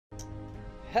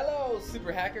Hello,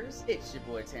 Super Hackers! It's your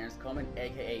boy Terrence Coleman,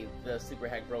 aka the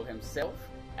Superhack Bro himself,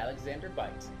 Alexander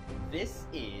Byte. This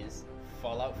is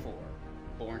Fallout 4,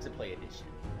 Born to Play Edition.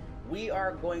 We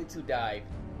are going to dive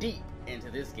deep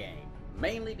into this game,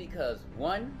 mainly because,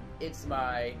 one, it's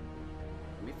my...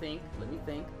 Let me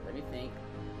think.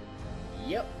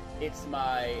 Yep, it's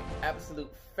my absolute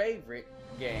favorite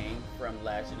game from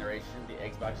last generation, the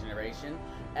Xbox generation,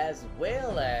 as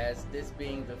well as this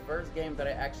being the first game that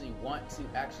I actually want to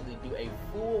do a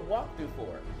full walkthrough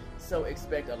for. So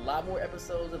expect a lot more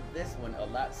episodes of this one a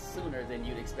lot sooner than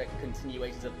you'd expect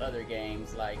continuations of other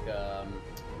games like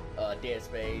Dead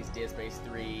Space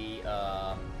 3,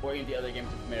 or any of the other games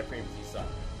you may have previously saw.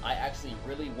 I actually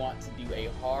really want to do a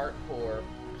hardcore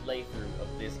playthrough of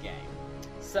this game.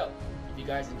 So, if you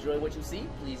guys enjoy what you see,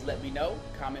 please let me know,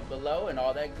 comment below and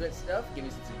all that good stuff. Give me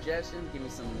some suggestions, give me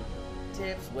some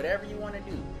tips, whatever you want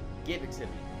to do, give it to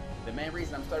me. The main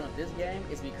reason I'm starting with this game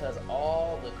is because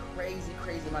all the crazy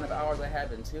amount of hours I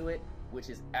have into it, which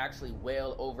is actually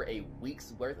well over a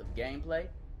week's worth of gameplay,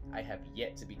 I have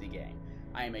yet to beat the game.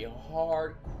 I am a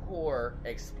hardcore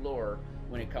explorer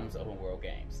when it comes to open world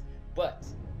games. But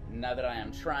now that I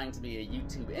am trying to be a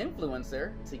YouTube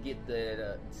influencer to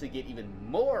get even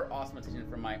more awesome attention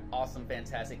from my awesome,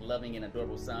 fantastic, loving, and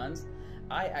adorable sons,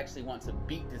 I actually want to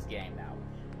beat this game now.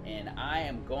 And I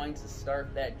am going to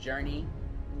start that journey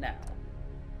now.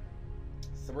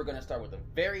 So we're going to start with a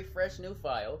very fresh new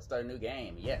file, start a new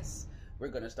game. Yes, we're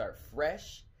going to start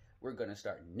fresh. We're going to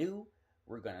start new.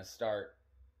 We're going to start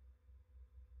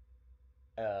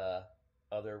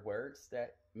other words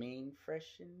that mean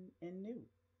fresh and new.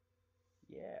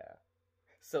 Yeah.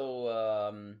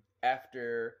 So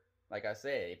after, like I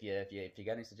said, if you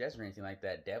got any suggestions or anything like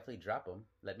that, definitely drop them.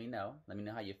 Let me know. Let me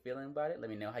know how you're feeling about it. Let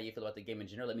me know how you feel about the game in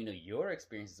general. Let me know your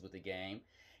experiences with the game.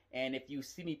 And if you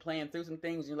see me playing through some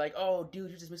things and you're like, oh,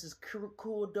 dude, you just missed this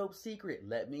cool, dope secret,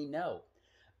 let me know.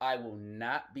 I will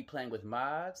not be playing with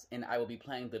mods, and I will be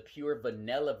playing the pure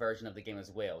vanilla version of the game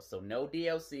as well. So no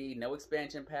DLC, no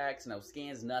expansion packs, no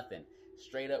skins, nothing.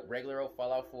 Straight up regular old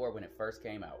Fallout 4 when it first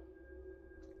came out.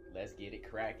 Let's get it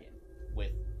cracking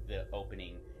with the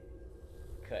opening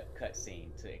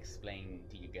cutscene to explain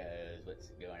to you guys what's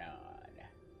going on.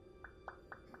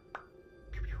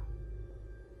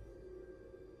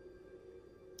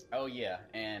 Oh yeah,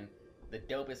 and the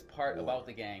dopest part about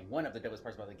the game, one of the dopest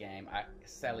parts about the game, I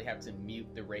sadly have to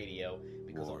mute the radio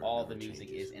because all the music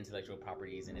is intellectual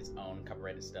properties and its own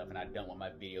copyrighted stuff, and I don't want my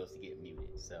videos to get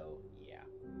muted, so yeah.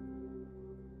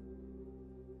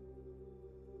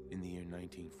 In the year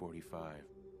 1945,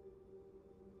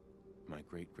 my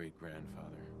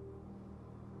great-great-grandfather,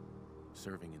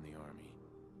 serving in the army,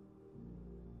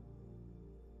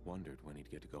 wondered when he'd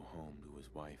get to go home to his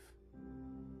wife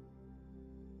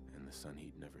and the son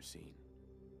he'd never seen.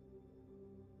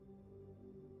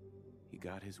 He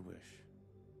got his wish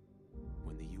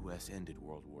when the U.S. ended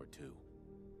World War II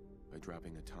by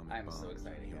dropping atomic bombs. I'm so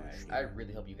excited, guys. I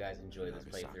really hope you guys enjoy this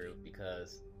playthrough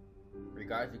because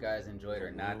regardless if you guys enjoy it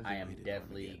or not, I am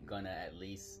definitely gonna at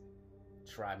least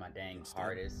try my dang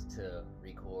hardest to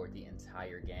record the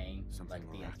entire game, like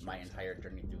my entire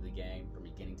journey through the game from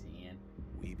beginning to end.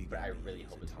 But I really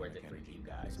hope it's worth it for you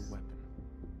guys.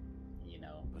 You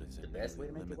know, the best way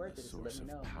to make it worth it is to let me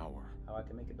know how I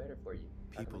can make it better for you.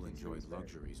 People enjoyed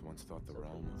luxuries once thought the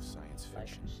realm of science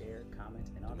fiction. Like, share, comment,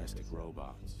 and all domestic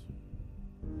robots,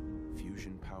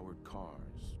 fusion-powered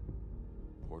cars,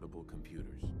 portable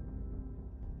computers.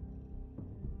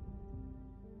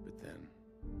 But then,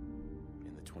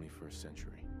 in the 21st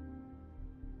century,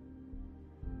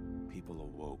 people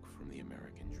awoke from the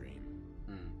American dream.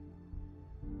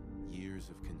 Years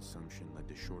of consumption led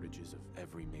to shortages of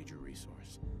every major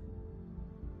resource.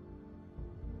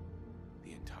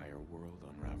 The entire world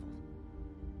unraveled.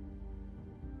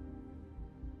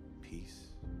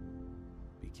 Peace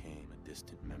became a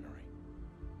distant memory.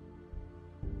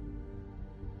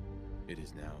 It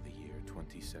is now the year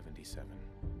 2077.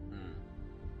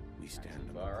 We stand on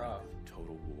the brink of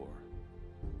total war.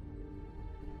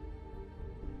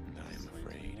 And I am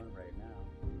afraid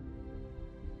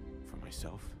for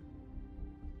myself,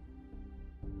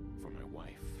 for my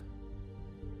wife,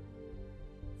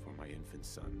 for my infant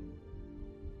son.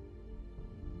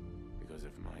 Because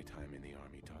if my time in the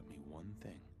army taught me one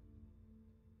thing,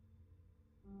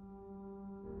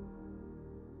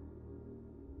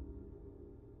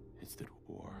 it's that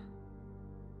war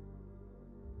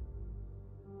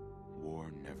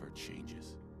never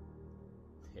changes.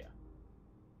 Yeah.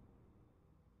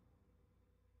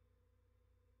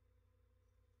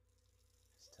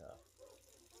 It's tough.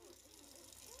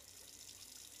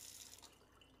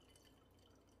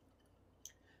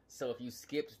 So if you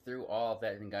skipped through all of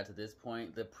that and got to this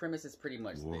point, the premise is pretty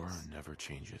much War this. never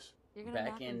changes.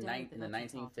 Back in the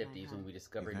 1950s, when we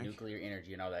discovered nuclear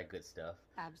energy and all that good stuff.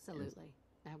 Absolutely.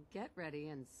 Now get ready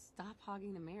and stop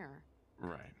hogging the mirror.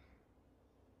 Right.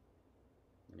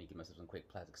 Let me give myself some quick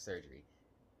plastic surgery.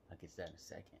 I'll get to that in a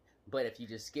second. But if you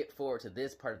just skip forward to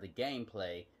this part of the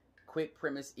gameplay, quick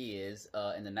premise is,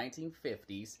 in the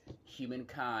 1950s,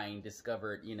 humankind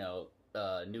discovered,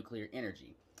 nuclear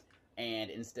energy.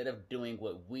 And instead of doing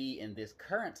what we in this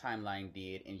current timeline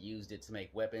did and used it to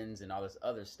make weapons and all this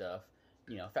other stuff,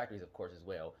 factories of course as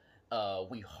well,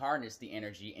 we harnessed the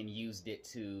energy and used it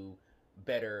to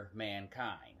better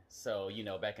mankind. So,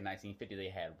 back in 1950 they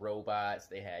had robots,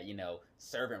 they had,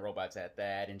 servant robots at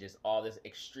that, and just all this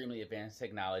extremely advanced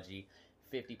technology.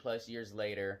 50 plus years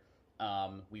later,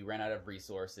 we ran out of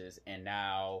resources, and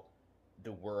now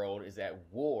the world is at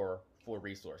war for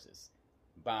resources.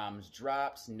 Bombs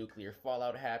dropped, nuclear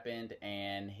fallout happened,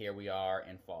 and here we are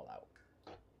in Fallout.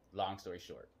 Long story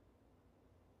short.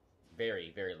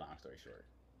 Very, very long story short.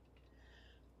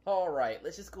 Alright,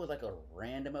 let's just go with like a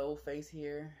random old face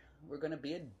here. We're gonna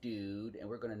be a dude, and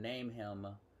we're gonna name him...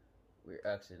 we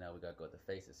gotta go with the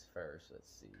faces first. Let's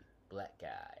see. Black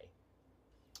guy.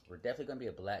 We're definitely gonna be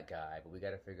a black guy, but we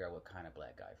gotta figure out what kind of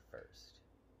black guy first.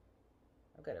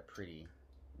 I've got a pretty...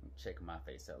 check my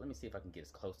face out. Let me see if I can get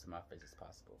as close to my face as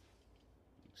possible.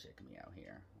 Check me out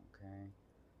here, okay?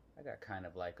 I got kind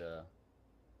of like a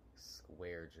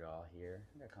square jaw here.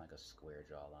 I got kind of like a square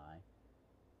jawline.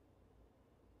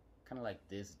 Kind of like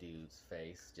this dude's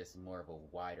face, just more of a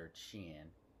wider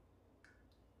chin.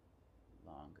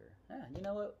 Longer. You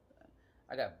know what?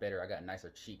 I got nicer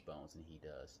cheekbones than he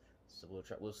does. So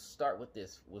we'll start with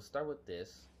this. We'll start with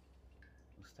this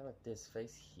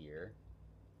face here.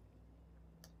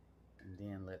 And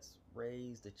then let's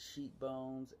raise the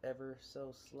cheekbones ever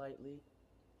so slightly.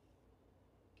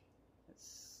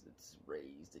 Let's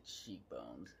raise the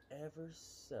cheekbones ever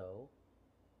so.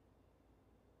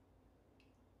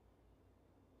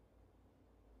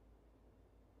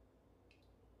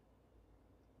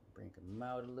 Bring them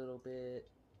out a little bit.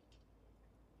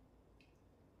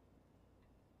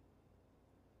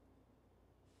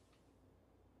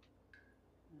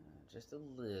 Just a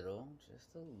little. I'm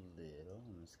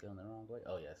scaling the wrong way.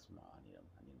 Oh yeah, small. I need them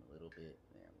a little bit.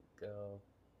 There we go.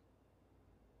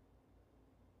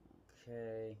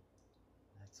 Okay,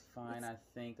 that's fine. I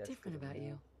think that's different about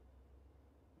you.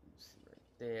 Let's see right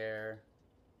there.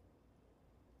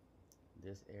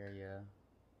 This area.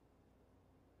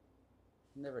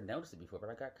 Never noticed it before, but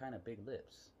I got kind of big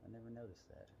lips. I never noticed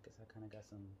that. I guess I kind of got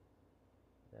some.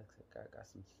 Got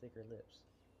some thicker lips.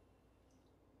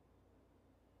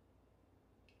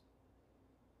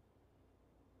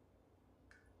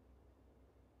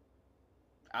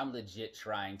 I'm legit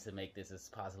trying to make this as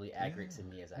possibly accurate to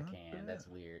me as I can. Bad. That's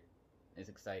weird. It's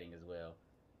exciting as well.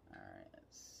 Alright,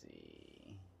 let's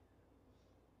see.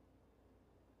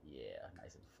 Yeah,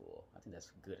 nice and full. I think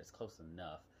that's good. It's close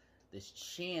enough. This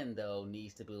chin, though,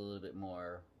 needs to be a little bit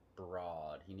more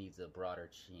broad. He needs a broader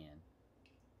chin.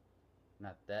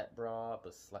 Not that broad,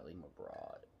 but slightly more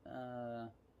broad.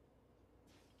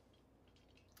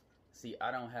 See, I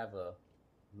don't have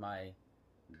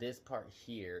this part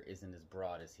here isn't as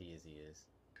broad as he is.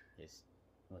 His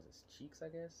cheeks, I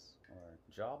guess? Or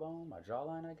jawbone? My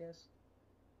jawline, I guess?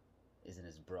 Isn't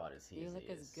as broad as he is. You look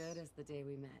as good as the day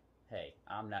we met. Hey,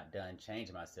 I'm not done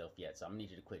changing myself yet, so I'm gonna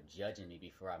need you to quit judging me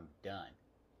before I'm done.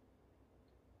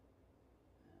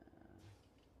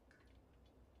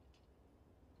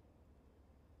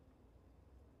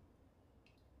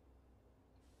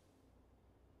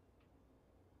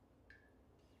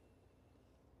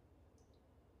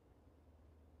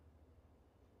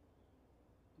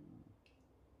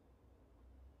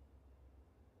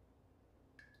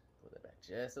 Pull that back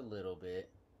just a little bit.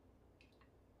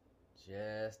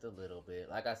 Just a little bit.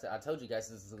 Like I said, I told you guys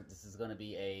this is going to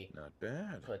be a not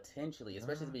bad. Potentially,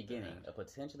 especially at the beginning, a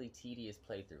potentially tedious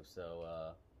playthrough. So,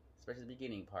 especially the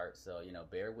beginning part. So,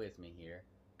 bear with me here.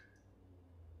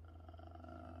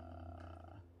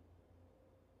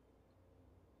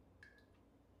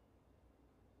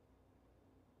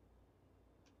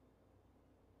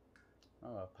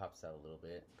 Oh, it pops out a little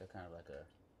bit. Got kind of like a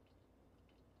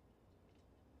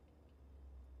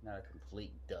not a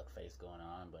complete duck face going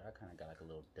on, but I kind of got like a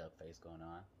little duck face going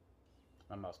on.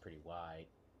 My mouth's pretty wide.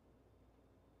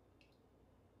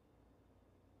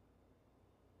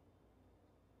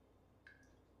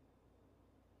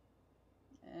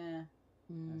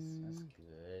 That's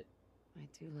good. I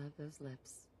do love those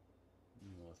lips.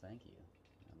 Well, thank you.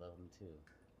 I love them too.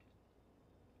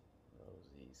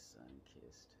 Rosy,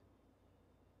 sun-kissed.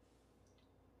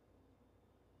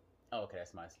 Oh, okay,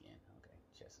 that's my skin. Okay,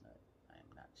 chestnut. I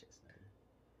am not chestnutty.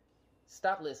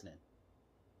 Stop listening.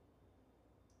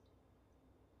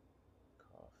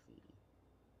 Coffee.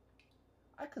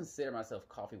 I consider myself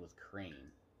coffee with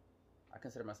cream. I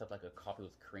consider myself like a coffee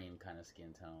with cream kind of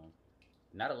skin tone.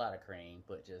 Not a lot of cream,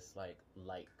 but just like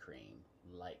light cream.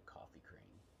 Light coffee cream.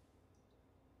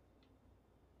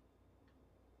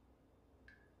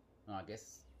 Oh, I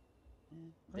guess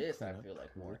this I feel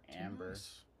like more amber.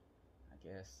 Nice. I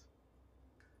guess.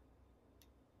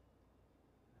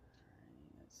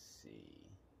 Alright, let's see.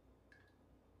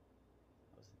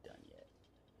 I wasn't done yet.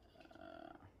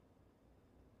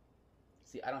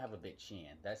 See, I don't have a big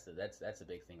chin. That's a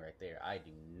big thing right there. I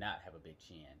do not have a big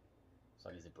chin, so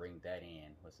I need to bring that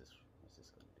in. What's this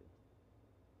going to do?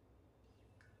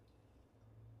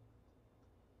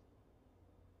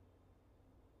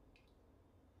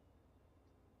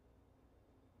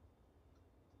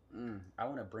 I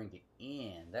want to bring it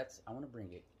in. I want to bring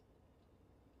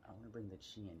the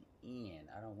chin in.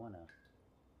 I don't want to.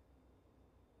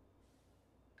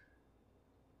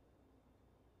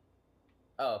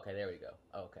 Oh, okay, there we go.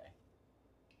 Okay.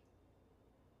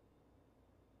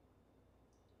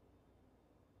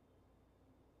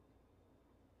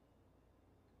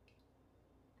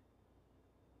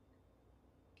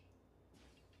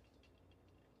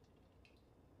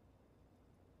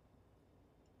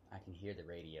 I can hear the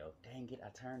radio. Dang it, I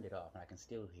turned it off and I can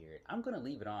still hear it. I'm gonna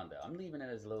leave it on though. I'm leaving it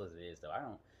as low as it is though.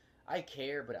 I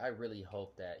care, but I really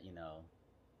hope that, you know,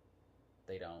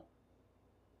 I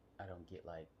don't get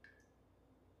like,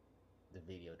 the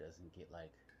video doesn't get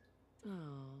like.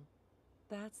 Oh,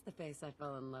 that's the face I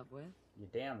fell in love with. You're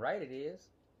damn right it is.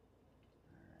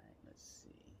 Alright, let's see.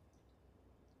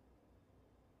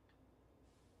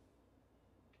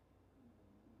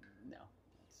 No,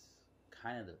 it's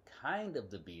kind of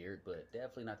the beard, but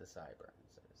definitely not the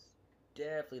sideburns. It's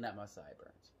definitely not my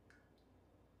sideburns.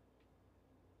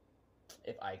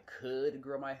 If I could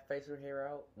grow my facial hair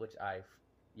out, which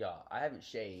y'all, I haven't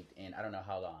shaved in I don't know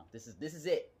how long. This is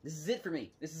it. This is it for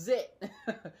me. This is it.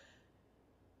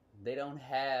 They don't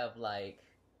have like,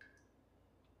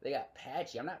 they got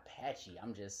patchy. I'm not patchy.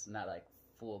 I'm just not like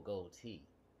full goatee.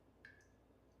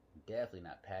 Definitely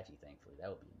not patchy, thankfully. That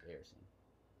would be embarrassing.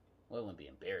 Well, it wouldn't be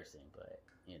embarrassing, but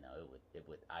you know,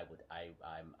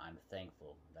 I'm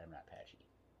thankful that I'm not patchy.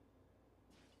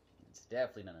 It's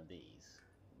definitely none of these.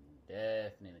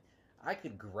 Definitely. I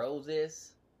could grow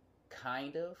this,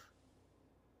 kind of,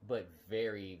 but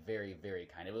very, very, very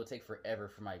kind of. It will take forever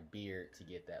for my beard to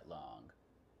get that long.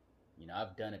 You know,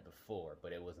 I've done it before,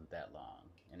 but it wasn't that long.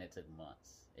 And it took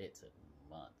months. It took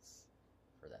months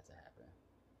for that to happen.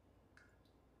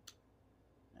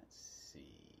 Let's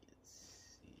see.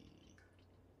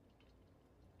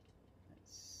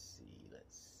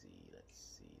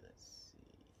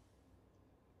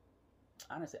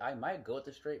 Honestly, I might go with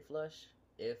the straight flush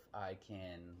if I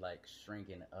can, like,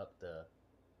 shrinking up the...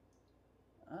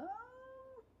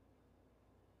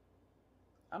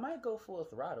 I might go full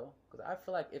throttle, because I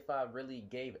feel like if I really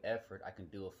gave effort, I can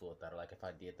do a full throttle. Like, if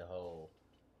I did the whole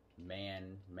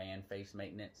man face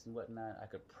maintenance and whatnot, I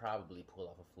could probably pull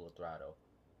off a full throttle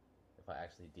if I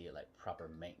actually did, like, proper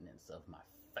maintenance of my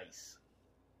face.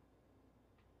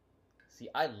 See,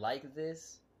 I like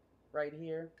this right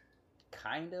here.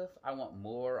 Kind of. I want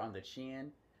more on the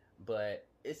chin, but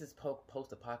this is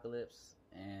post-apocalypse,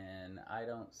 and I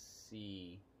don't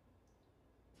see...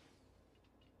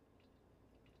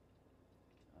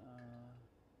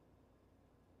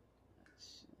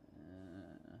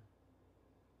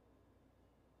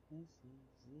 it's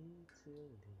easy to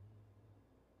live,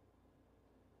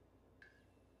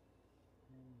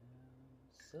 and I'm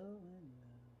so in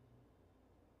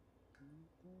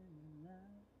love,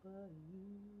 not but you.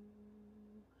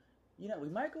 You know, we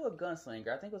might go with Gunslinger.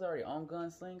 I think it was already on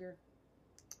Gunslinger,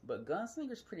 but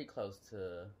Gunslinger's pretty close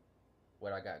to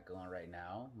what I got going right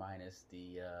now, minus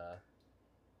the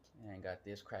and got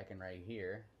this cracking right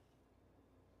here.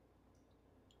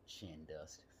 Chin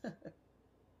dust.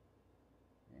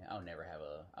 Yeah, I will never have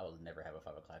a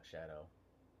 5 o'clock shadow.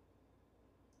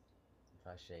 If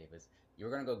I shave it. You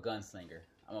were gonna go Gunslinger.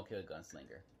 I'm okay with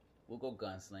Gunslinger. We'll go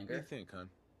Gunslinger. What do you think, hon?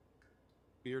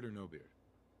 Beard or no beard?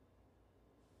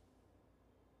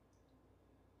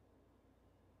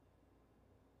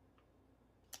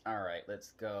 Alright,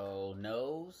 let's go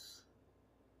nose.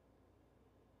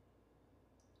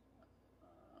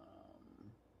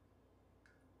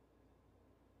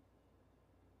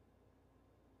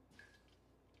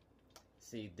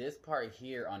 See, this part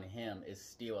here on him is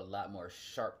still a lot more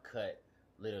sharp cut.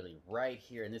 Literally right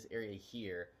here in this area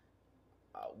here,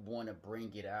 I want to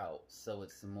bring it out so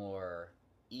it's more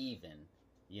even.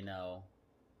 you know,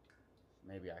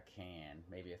 maybe I can.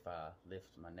 Maybe if I lift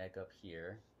my neck up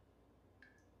here.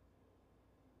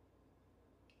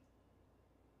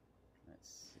 Let's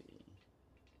see.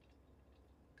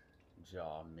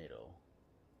 Jaw middle.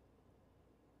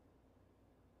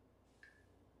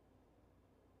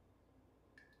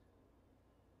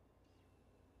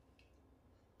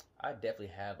 I definitely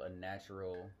have a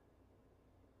natural.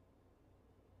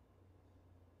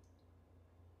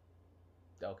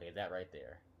 Okay, that right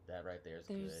there. That right there is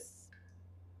good. There's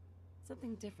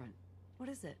something different. What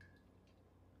is it?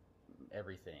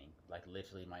 Everything. Like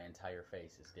literally my entire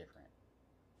face is different.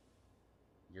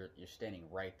 You're standing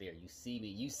right there. You see me.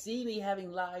 You see me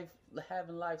having live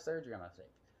surgery on my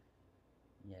face.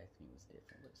 You asked me what's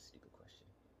different. What a stupid question.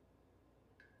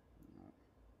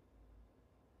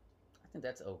 I think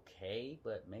that's okay,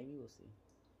 but maybe we'll see.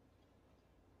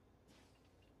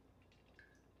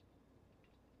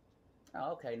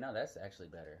 Oh, okay. No, that's actually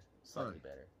better. Slightly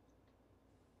better.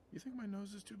 You think my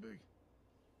nose is too big?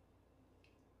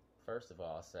 First of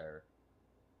all, sir,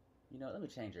 you know, let me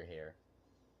change your hair.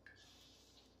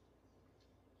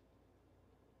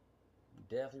 I'm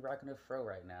definitely rocking a fro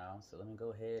right now, so let me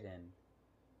go ahead and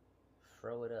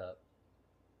fro it up.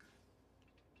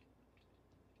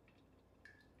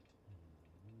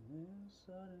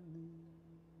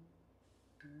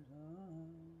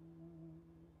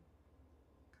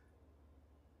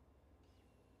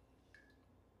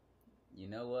 You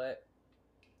know what?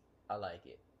 I like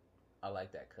it. I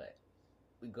like that cut.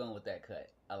 We're going with that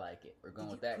cut. I like it. We're going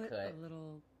with that cut. Did you put a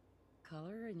little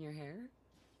color in your hair?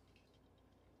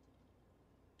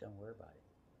 Don't worry about it.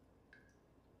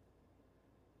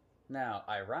 Now,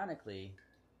 ironically,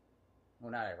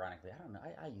 well, not ironically, I don't know.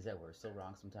 I use that word so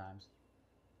wrong sometimes.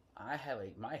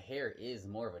 My hair is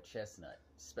more of a chestnut,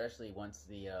 especially once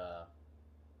the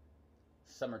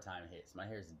summertime hits. My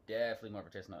hair is definitely more of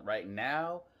a chestnut. Right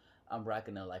now, I'm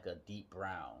rocking like a deep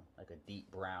brown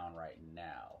right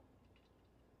now.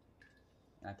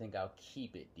 And I think I'll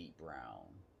keep it deep brown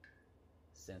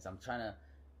since I'm trying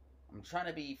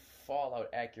to be Fallout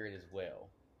accurate as well.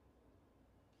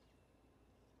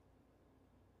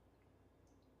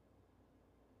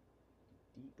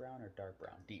 Deep brown or dark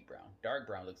brown? Deep brown. Dark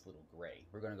brown looks a little gray.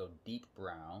 We're gonna go deep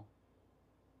brown.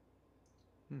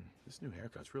 This new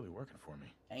haircut's really working for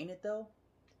me. Ain't it though?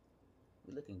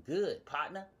 We're looking good,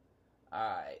 partner.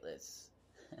 Alright, let's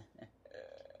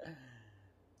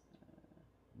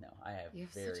no, I have You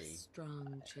have such a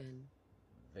strong chin.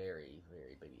 Very,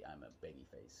 very baby. I'm a baby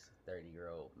face.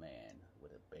 30-year-old man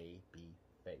with a baby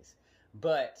face.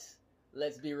 But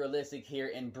let's be realistic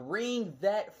here and bring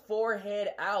that forehead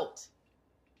out.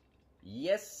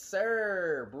 Yes,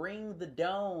 sir. Bring the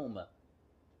dome.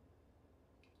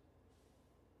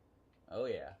 Oh,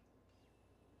 yeah.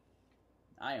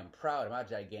 I am proud of my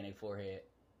gigantic forehead.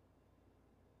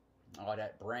 All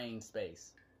that brain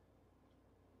space.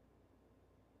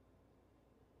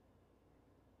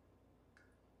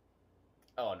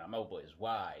 Oh, no, my boy is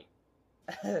wide.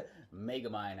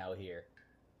 Megamind out here.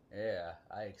 Yeah,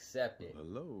 I accept it. Well,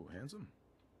 hello, handsome.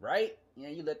 Right? Yeah,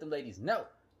 you let them ladies know.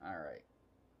 All right.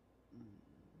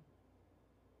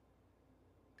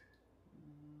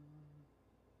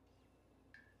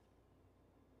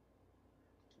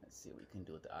 Let's see what we can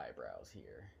do with the eyebrows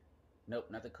here. Nope,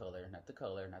 not the color, not the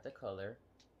color, not the color.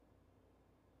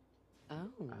 Oh.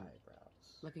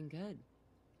 Eyebrows. Looking good.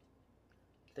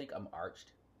 I think I'm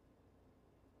arched.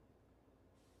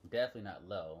 Definitely not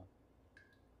low.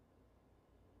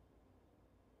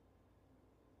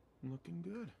 Looking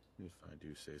good, if I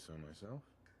do say so myself.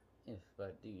 If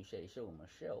I do say so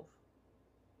myself.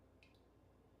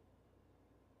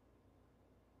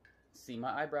 See,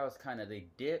 my eyebrows they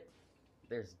dip.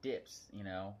 There's dips, you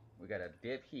know. We got a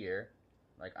dip here.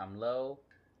 Like I'm low,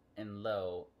 and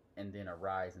then a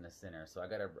rise in the center. So I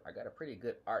got a pretty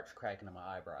good arch cracking on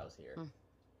my eyebrows here.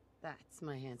 That's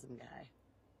my handsome guy.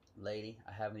 Lady,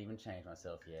 I haven't even changed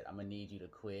myself yet. I'm gonna need you to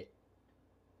quit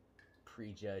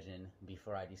prejudging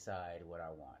before I decide what I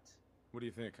want. What do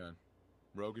you think, hon?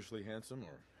 Roguishly handsome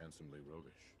or handsomely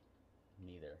roguish?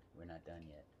 Neither. We're not done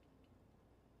yet.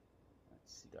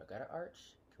 Let's see. Do I got an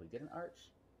arch? Can we get an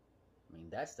arch? I mean,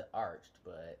 that's the arched,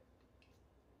 but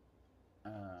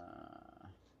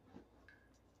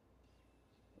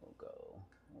we'll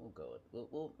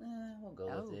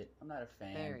go with it. I'm not a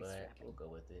fan, but strapping. We'll go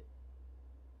with it.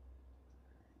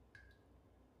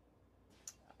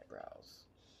 Eyebrows.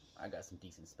 I got some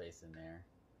decent space in there.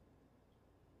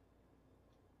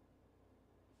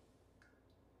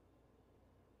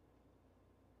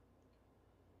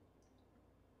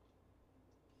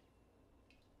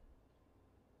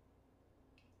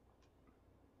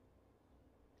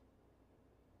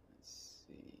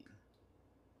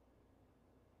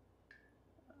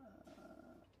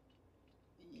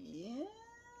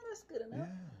 good enough.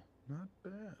 Yeah, not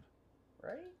bad.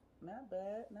 Right? Not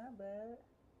bad, not bad.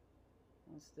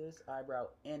 What's this? Eyebrow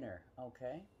inner.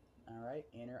 Okay. Alright,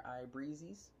 inner eye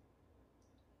breezies.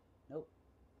 Nope.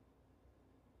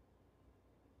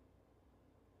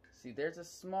 See, there's a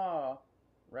small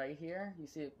right here. You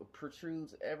see it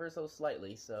protrudes ever so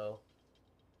slightly, so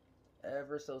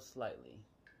ever so slightly.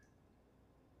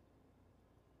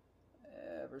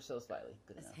 Ever so slightly.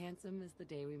 Good enough. As handsome as the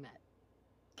day we met.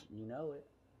 You know it.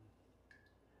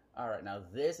 Alright, now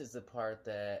this is the part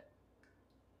that...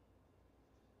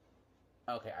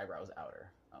 Okay, eyebrows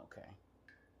outer. Okay.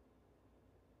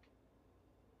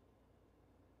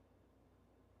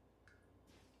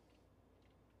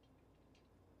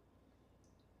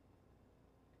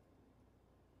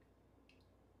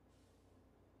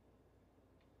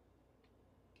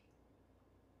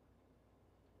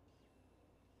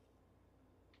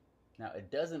 Now,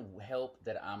 it doesn't help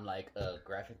that I'm like a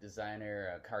graphic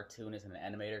designer, a cartoonist, and an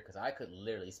animator, because I could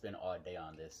literally spend all day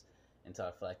on this until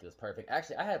I feel like it was perfect.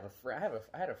 Actually, I have a friend.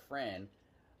 I had a friend.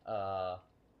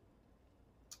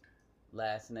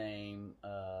 Last name,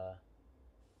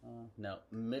 no,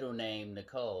 middle name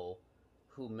Nicole,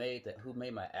 who made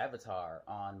my avatar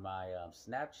on my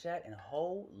Snapchat, and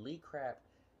holy crap,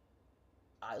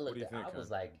 I looked at, I was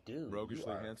like, dude, roguishly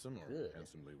you are handsome or good.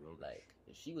 handsomely roguish? Like,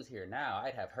 if she was here now,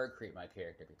 I'd have her create my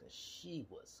character because she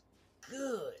was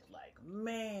good. Like,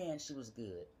 man, she was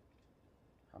good.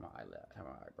 How my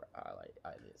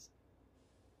eyelids.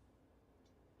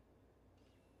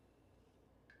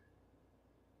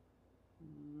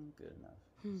 Good enough.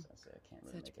 So I said I can't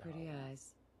really Such make it pretty hard.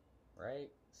 eyes. Right?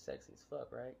 Sexy as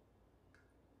fuck, right?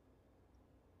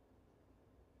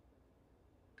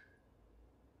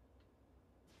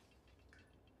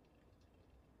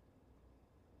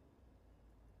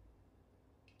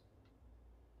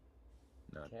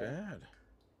 Not bad.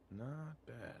 Not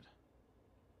bad.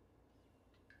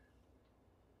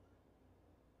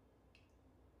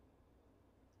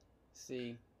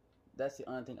 See, that's the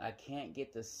only thing. I can't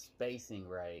get the spacing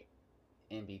right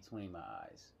in between my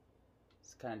eyes.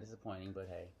 It's kind of disappointing, but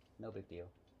hey, no big deal.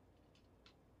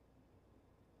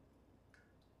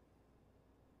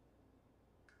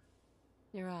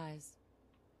 Your eyes.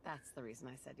 That's the reason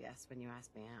I said yes when you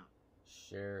asked me out.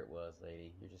 Sure it was,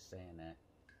 lady. You're just saying that.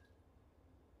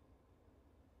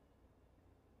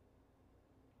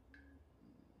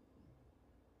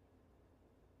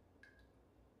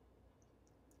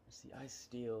 See, I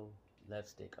steal left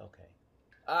stick. Okay.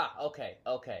 Ah, okay,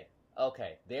 okay,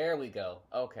 okay. There we go.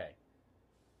 Okay.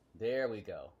 There we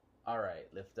go. Alright,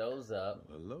 lift those up.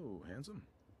 Hello, handsome.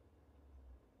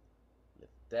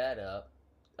 Lift that up.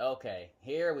 Okay,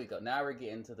 here we go. Now we're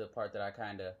getting to the part that I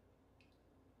kind of...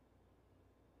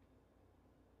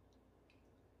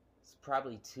 It's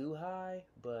probably too high,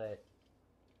 but...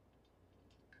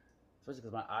 Especially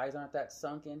because my eyes aren't that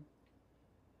sunken.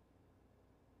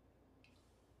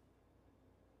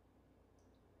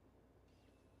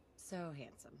 So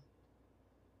handsome.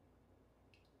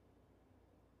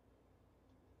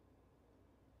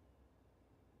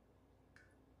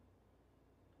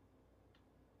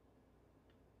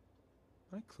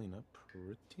 I clean up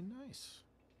pretty nice.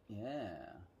 Yeah.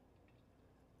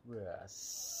 We're a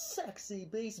sexy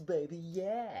beast, baby.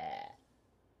 Yeah.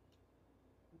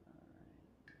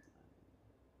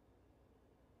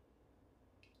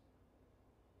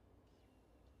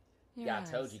 Yeah, I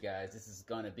told you guys this is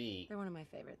gonna be. They're one of my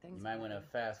favorite things. You might want to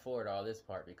fast forward all this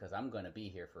part because I'm gonna be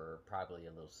here for probably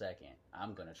a little second.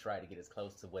 I'm gonna try to get as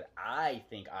close to what I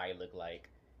think I look like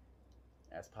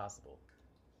as possible.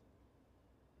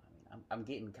 I mean, I'm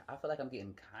getting. I feel like I'm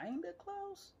getting kind of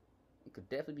close. It could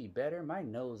definitely be better. My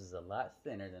nose is a lot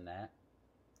thinner than that.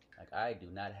 Like I do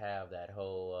not have that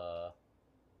whole.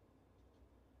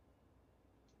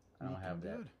 I don't have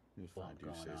that. Good, if I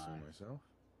do say so myself.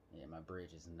 Yeah, my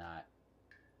bridge is not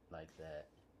like that.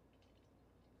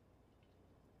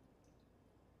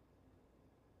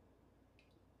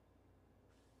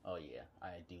 Oh yeah,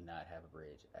 I do not have a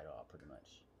bridge at all, pretty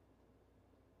much.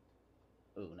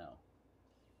 Ooh, no.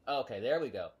 Okay, there we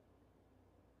go.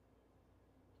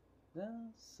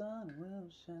 The sun will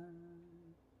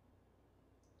shine.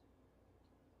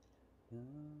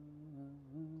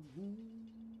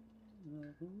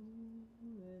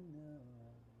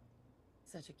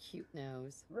 Such a cute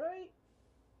nose. Right?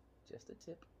 Just a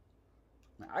tip.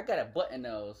 Now, I got a button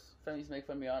nose. Family used to make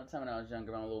fun of me all the time when I was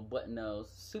younger. My little button nose.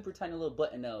 Super tiny little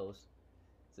button nose.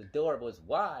 It's adorable. It's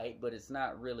wide, but it's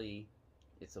not really...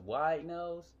 It's a wide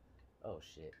nose. Oh,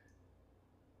 shit.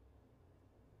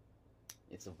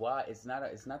 It's a wide... It's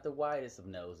not the widest of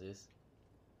noses.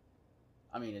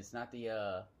 I mean, it's not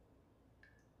the,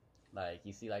 Like,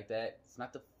 you see like that? It's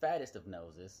not the fattest of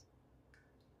noses.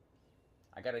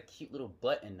 I got a cute little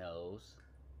button nose.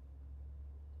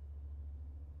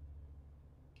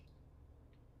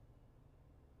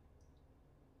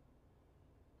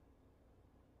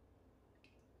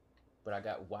 But I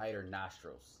got wider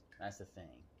nostrils. That's the thing.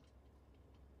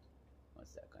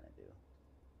 What's that gonna do?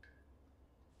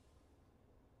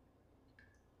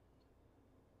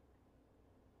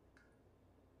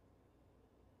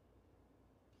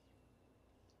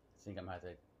 I think I'm gonna have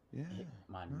to hit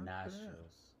my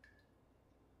nostrils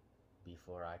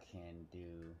before I can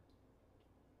do.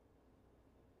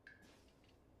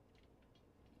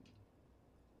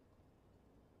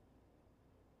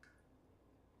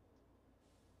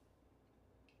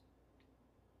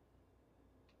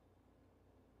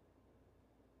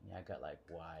 Yeah, I got like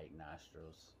wide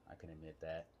nostrils. I can admit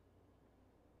that.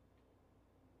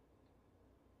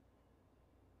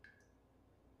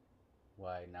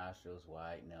 Wide nostrils,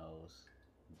 wide nose,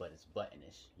 but it's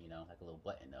buttonish, you know, like a little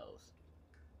button nose.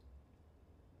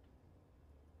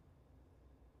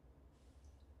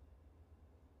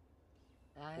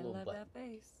 I love button. that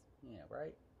face. Yeah,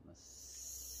 right? I'm a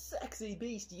sexy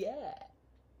beast, yeah.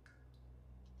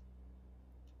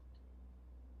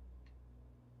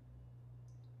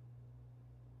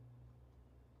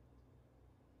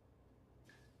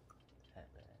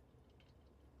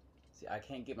 See, I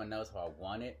can't get my nose how I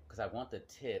want it because I want the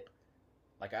tip,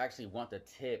 like I actually want the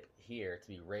tip here to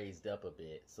be raised up a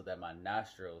bit so that my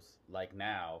nostrils, like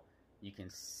now, you can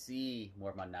see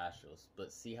more of my nostrils.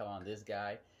 But see how on this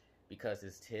guy, because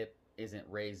his tip isn't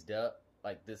raised up,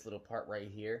 like this little part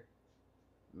right here,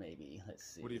 maybe, let's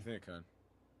see. What do you think, hon?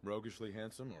 Roguishly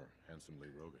handsome or handsomely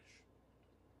roguish?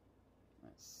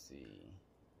 Let's see.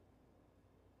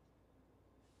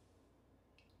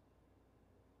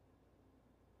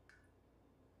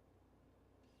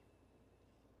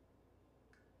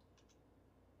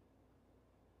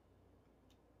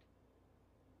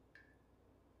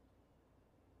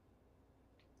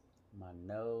 My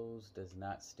nose does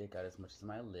not stick out as much as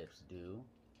my lips do.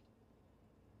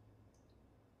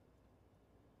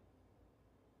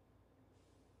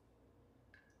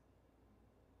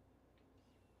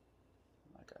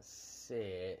 Like I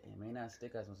said, it may not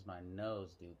stick out as much as my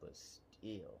nose do, but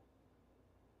still.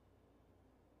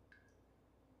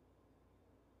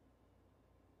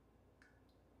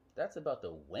 That's about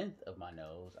the width of my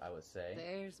nose, I would say.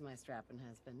 There's my strapping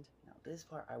husband. Now this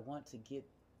part, I want to get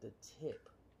the tip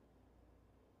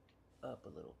up a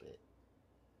little bit.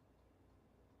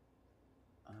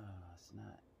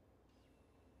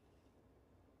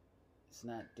 It's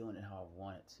not doing it how I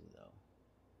want it to, though.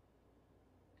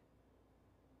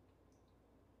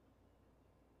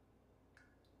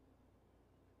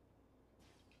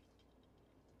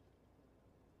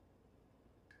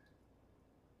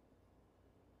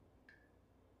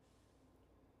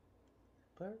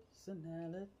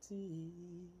 Personality.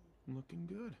 Looking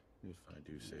good, if I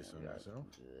do say so myself.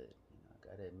 Good. You know, I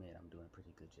gotta admit, I'm doing a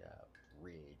pretty good job.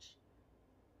 Ridge.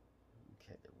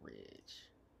 Okay, the ridge.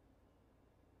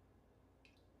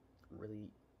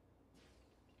 Really.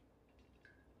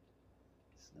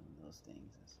 It's one of those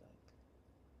things. It's like.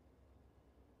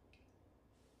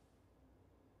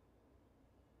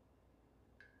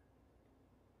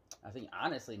 I think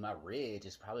honestly, my ridge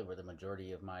is probably where the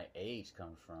majority of my age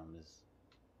comes from. Does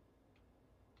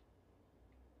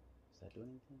that do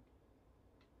anything?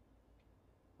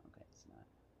 Okay, it's not.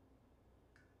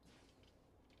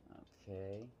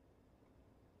 Okay.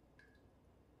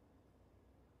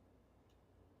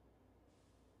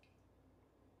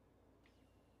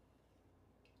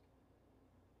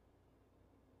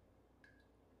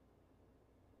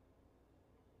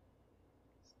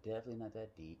 It's definitely not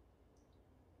that deep.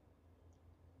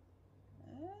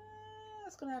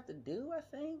 That's gonna have to do, I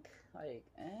think. Like,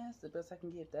 it's the best I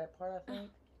can get that part, I think.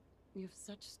 You have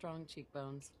such strong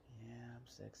cheekbones. Yeah, I'm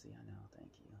sexy, I know,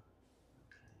 thank you.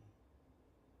 Okay.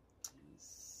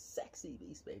 Sexy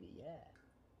beast, baby, yeah.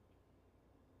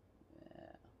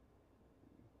 Yeah.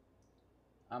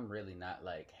 I'm really not,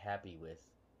 like, happy with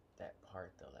that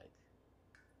part, though, like,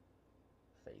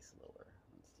 face lower.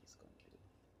 What's this gonna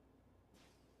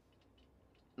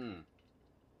do?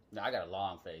 No, I got a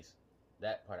long face.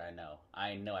 That part I know.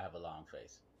 I know I have a long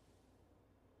face.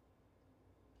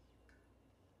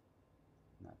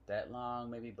 Not that long,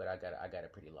 maybe, but I got a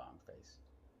pretty long face.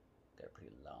 Got a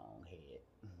pretty long head.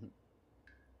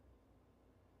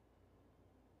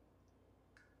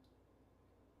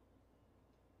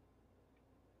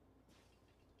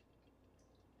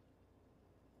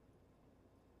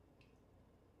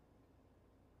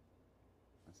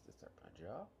 Let's just start my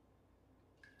jaw.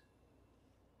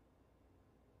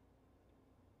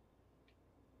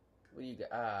 What do you got?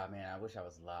 Ah, man, I wish I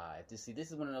was live. See,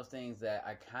 this is one of those things that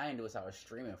I kind of wish I was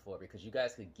streaming for, because you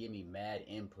guys could give me mad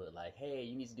input, like, hey,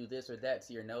 you need to do this or that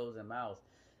to your nose and mouth.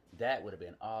 That would have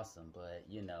been awesome, but,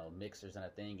 you know, Mixer's not a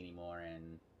thing anymore,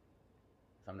 and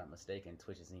if I'm not mistaken,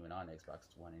 Twitch isn't even on Xbox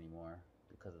One anymore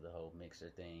because of the whole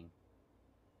Mixer thing.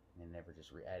 And they never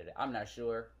just re-added it. I'm not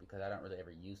sure, because I don't really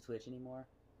ever use Twitch anymore.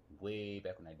 Way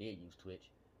back when I did use Twitch,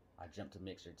 I jumped to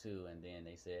Mixer too, and then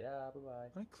they said,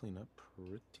 bye-bye. I clean up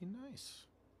pretty nice.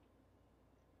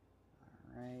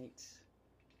 Alright.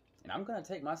 And I'm going to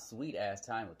take my sweet-ass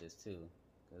time with this too,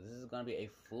 because this is going to be a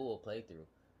full playthrough.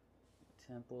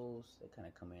 Temples, they kind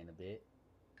of come in a bit.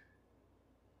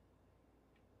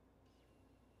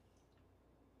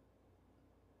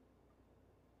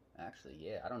 Actually,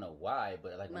 yeah, I don't know why,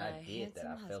 but like when I did that,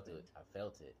 I felt it. I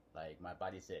felt it. Like my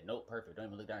body said, "Nope, perfect. Don't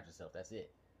even look down at yourself. That's it."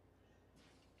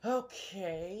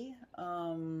 Okay.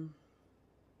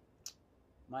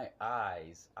 My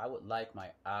eyes. I would like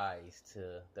my eyes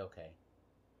to. Okay.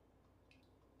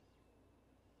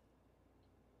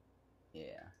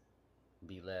 Yeah.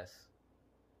 Be less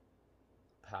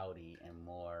pouty and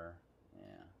more.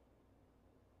 Yeah.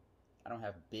 I don't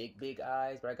have big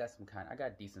eyes, but I got some I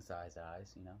got decent sized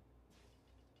eyes, you know.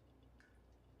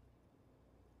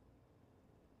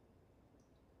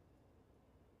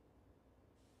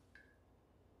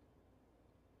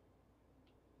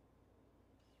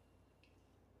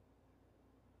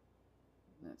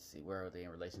 Let's see, where are they in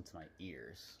relation to my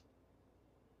ears?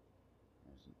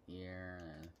 There's an ear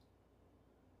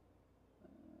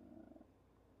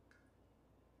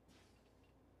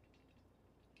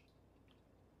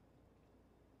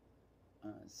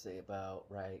and let's say about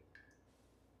right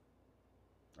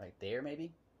there,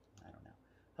 maybe? I don't know.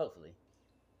 Hopefully.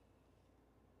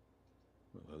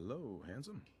 Well, hello,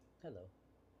 handsome. Hello.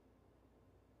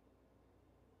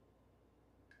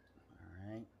 All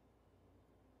right.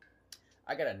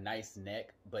 I got a nice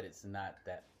neck, but it's not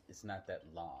that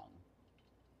long.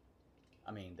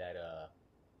 I mean that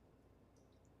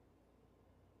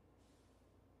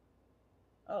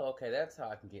oh, okay, that's how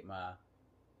I can get my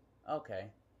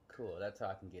okay. Cool, that's how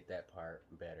I can get that part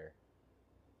better.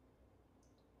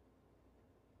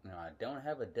 Now, I don't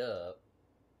have a dub.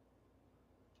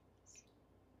 It's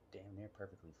damn near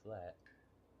perfectly flat.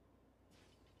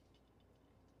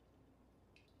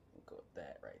 We'll go with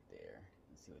that right there.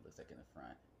 Let's see what it looks like in the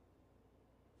front.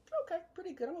 Okay,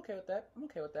 pretty good. I'm okay with that. I'm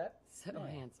okay with that. So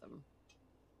handsome.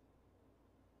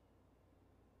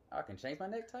 Oh, I can change my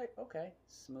neck type? Okay.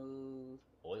 Smooth.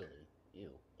 Oily.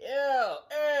 Ew. Ew!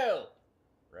 Ew!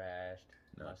 Rashed.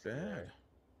 Not muscular.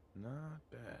 bad. Not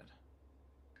bad.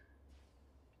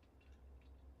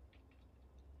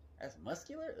 That's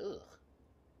muscular? Ugh.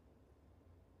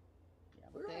 Yeah,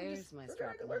 we're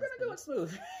gonna go with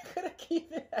smooth. We're gonna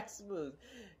keep it as smooth.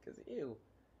 Because, ew.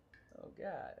 Oh,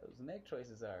 God. Those neck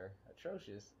choices are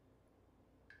atrocious.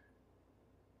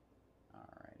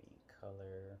 Alrighty.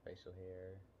 Color, facial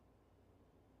hair.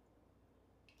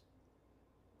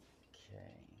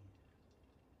 Okay.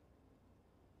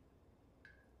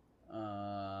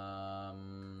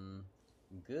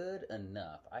 Good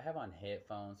enough. I have on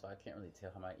headphones, so I can't really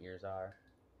tell how my ears are.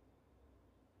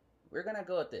 We're gonna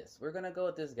go with this. We're gonna go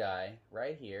with this guy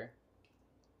right here.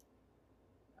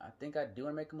 I think I do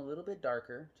want to make him a little bit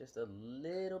darker. Just a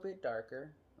little bit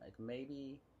darker. Like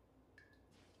maybe...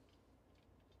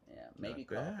 Yeah, maybe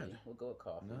coffee. We'll go with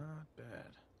coffee. Not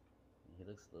bad. He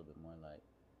looks a little bit more like...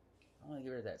 I want to get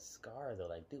rid of that scar, though.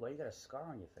 Like, dude, why you got a scar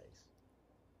on your face?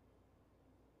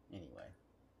 Anyway.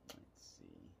 Let's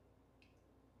see.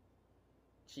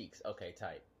 Cheeks. Okay,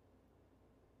 tight.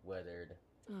 Weathered.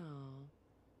 Oh,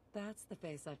 that's the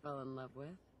face I fell in love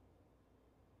with.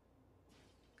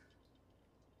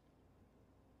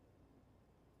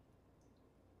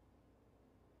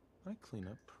 I clean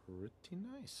up pretty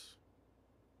nice.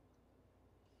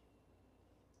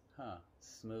 Huh.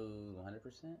 Smooth 100%? 5%?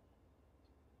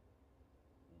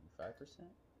 Let's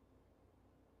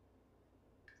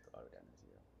go all the way down to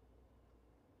 0.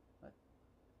 What?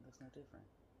 Looks no different.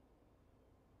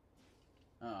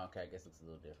 Oh, okay, I guess it looks a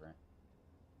little different.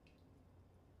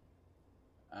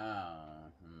 I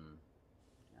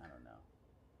don't know.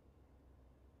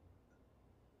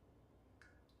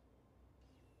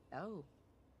 Oh,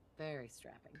 very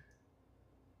strapping.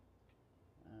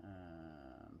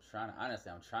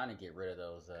 I'm trying to get rid of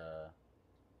those,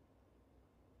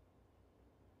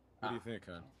 What do you think,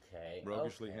 hon? Okay.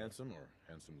 Roguishly okay. handsome or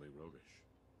handsomely roguish?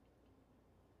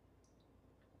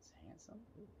 It's handsome?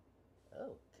 Ooh.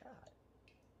 Oh, God.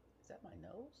 Is that my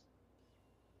nose?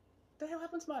 What the hell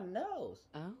happened to my nose?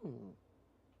 Oh,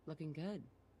 looking good.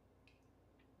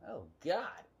 Oh,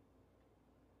 God.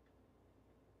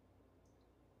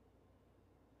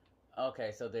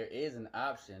 Okay, so there is an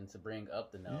option to bring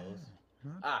up the nose.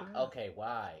 Yeah, not bad. Okay,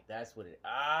 why? That's what it...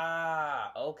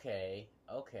 Ah, okay,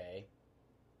 okay.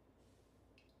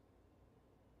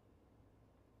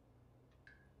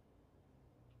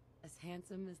 As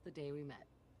handsome as the day we met.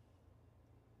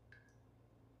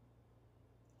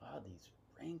 Wow, these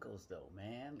wrinkles, though,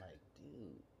 man. Like,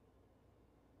 dude.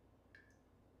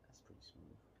 That's pretty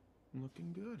smooth.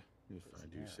 Looking good, if I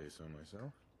do say so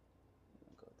myself. I'm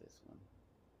gonna go with this one.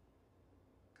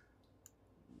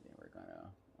 And then we're gonna,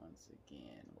 once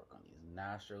again, work on these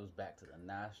nostrils. Back to the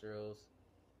nostrils.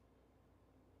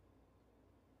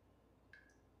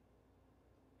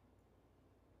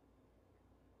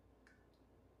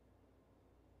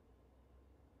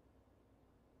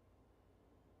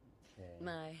 Okay.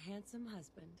 My handsome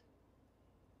husband.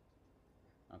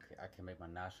 Okay, I can make my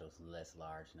nostrils less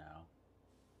large now.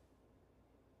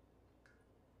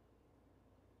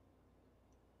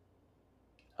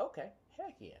 Okay,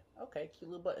 heck yeah. Okay, cute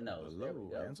little button nose. There we Hello,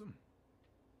 go. handsome.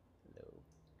 Hello.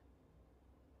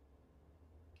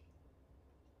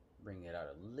 Bring it out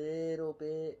a little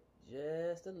bit,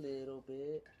 just a little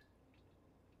bit.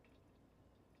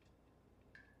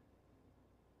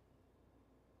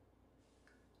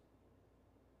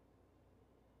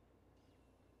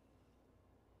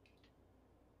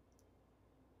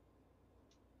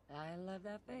 I love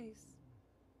that face.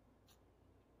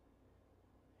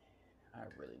 I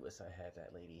really wish I had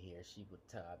that lady here. She would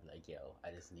tell, I'd be like, yo,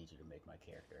 I just need you to make my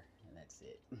character, and that's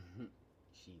it.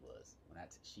 She was,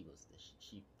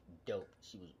 she dope.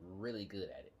 She was really good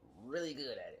at it. Really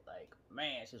good at it. Like,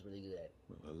 man, she was really good at it.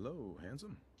 Well, hello,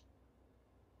 handsome.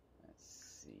 Let's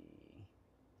see.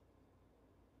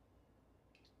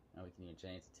 Now we can even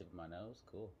change the tip of my nose.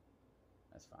 Cool.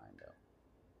 That's fine, though.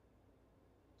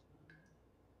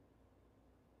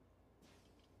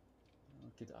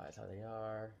 Get the eyes how they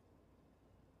are.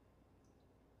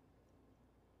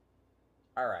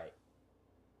 Alright.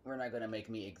 We're not going to make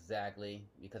me exactly,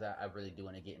 because I really do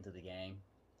want to get into the game.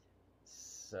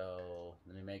 So,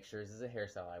 let me make sure this is a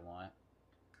hairstyle I want.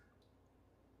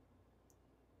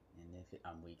 And if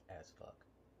I'm weak as fuck.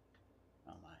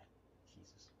 Oh my.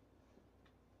 Jesus.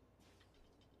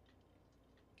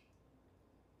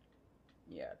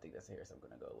 Yeah, I think that's the hairstyle I'm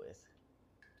going to go with.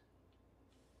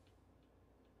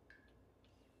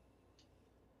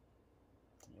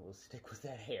 We'll stick with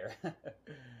that hair.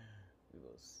 We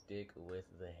will stick with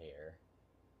the hair.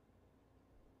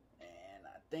 And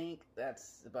I think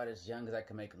that's about as young as I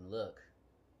can make him look.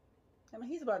 I mean,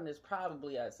 he's about in this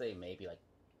probably, I'd say maybe like,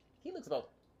 he looks about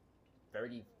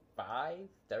 35,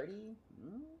 30.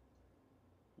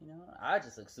 You know, I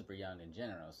just look super young in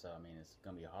general. So, I mean, it's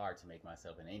going to be hard to make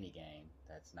myself in any game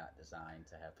that's not designed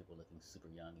to have people looking super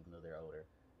young, even though they're older.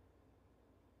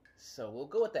 So, we'll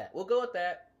go with that. We'll go with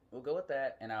that. We'll go with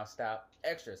that, and I'll stop.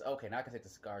 Extras. Okay, now I can take the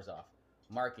scars off.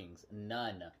 Markings.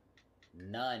 None.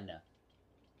 None.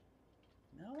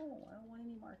 No, I don't want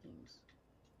any markings.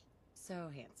 So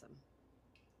handsome.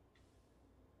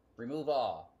 Remove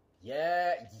all.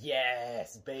 Yeah,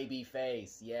 yes, baby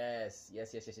face. Yes,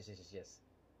 yes, yes, yes, yes, yes, yes, yes.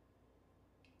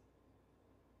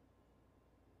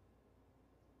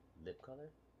 Lip color?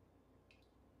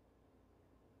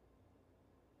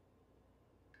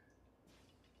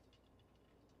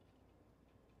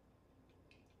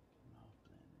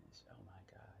 Oh my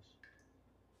gosh.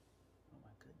 Oh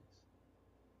my goodness.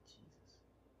 Jesus.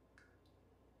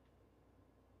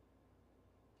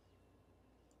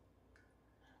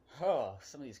 Oh,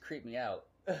 some of these creep me out.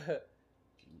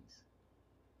 Jeez.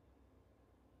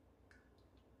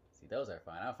 See, those are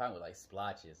fine. I'm fine with like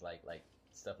splotches, like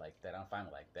stuff like that. I'm fine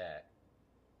with like that.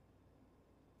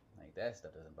 Like that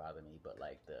stuff doesn't bother me, but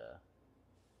like the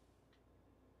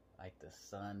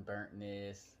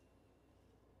sunburntness,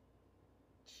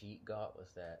 cheek gaunt,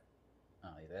 what's that? Oh,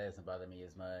 yeah, that doesn't bother me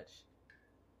as much.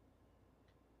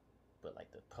 But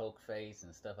like the poke face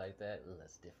and stuff like that, ooh,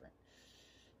 that's different.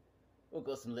 We'll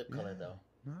go some lip color though.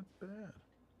 Not bad.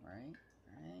 Right.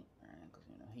 Because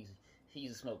you know he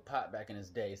used to smoke pot back in his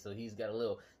day, so he's got a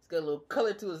little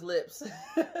color to his lips.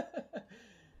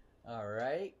 All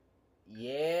right.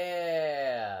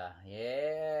 Yeah.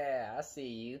 I see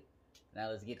you. Now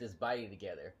let's get this body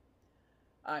together.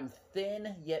 I'm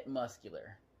thin yet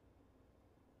muscular.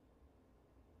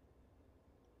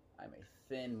 I'm a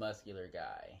thin, muscular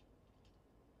guy.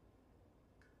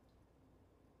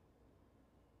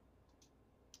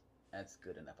 That's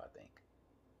good enough, I think.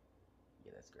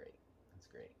 Yeah, that's great. That's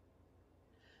great.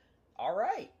 All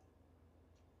right.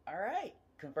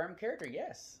 Confirmed character,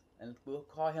 yes. And we'll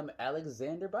call him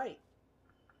Alexander Bite.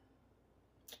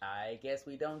 I guess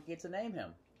we don't get to name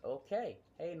him. Okay.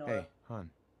 Hey, Nora. Hey, hon.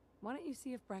 Why don't you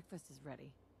see if breakfast is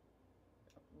ready?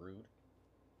 Rude.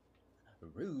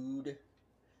 Rude.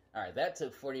 Alright, that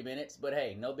took 40 minutes, but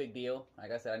hey, no big deal.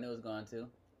 Like I said, I knew it was going to.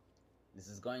 This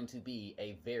is going to be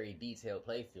a very detailed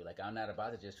playthrough. Like, I'm not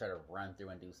about to just try to run through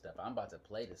and do stuff. I'm about to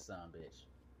play this bitch.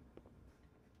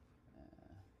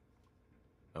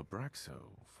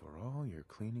 Abraxo for all your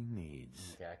cleaning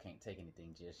needs. Okay, I can't take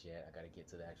anything just yet. I gotta get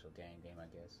to the actual game, I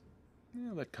guess.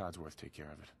 Yeah, let Codsworth take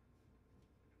care of it.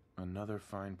 Another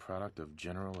fine product of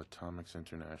General Atomics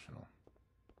International.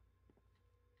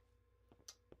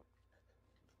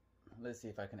 Let's see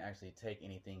if I can actually take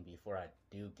anything before I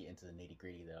do get into the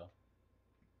nitty-gritty, though.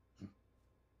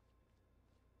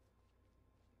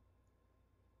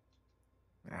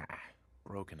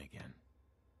 Broken again.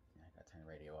 I gotta turn the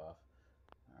radio off.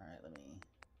 Alright, let me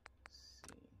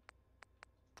see.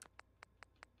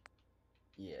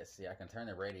 Yeah, see, I can turn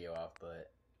the radio off,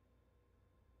 but...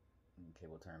 Okay,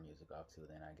 we'll turn music off too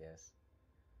then, I guess.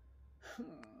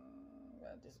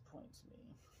 That disappoints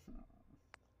me.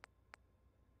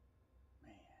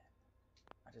 Man.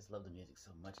 I just love the music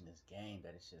so much in this game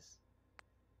that it's just...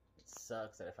 It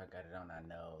sucks that if I got it on, I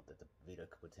know that the video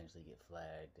could potentially get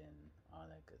flagged and all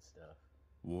that good stuff.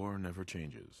 War never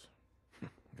changes.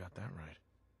 Got that right.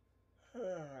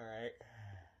 Alright.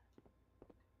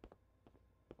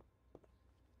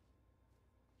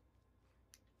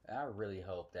 I really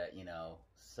hope that, you know,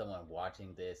 someone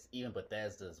watching this, even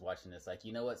Bethesda's watching this, like,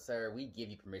 you know what, sir, we give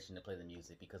you permission to play the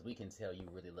music because we can tell you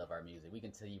really love our music. We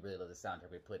can tell you really love the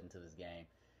soundtrack we put into this game.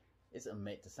 It's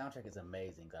the soundtrack is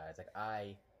amazing, guys. Like,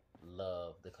 I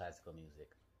love the classical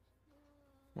music.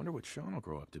 Wonder what Sean will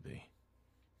grow up to be.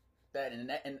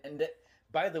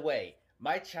 By the way,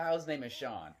 my child's name is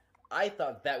Sean. I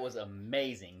thought that was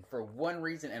amazing for one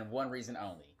reason and one reason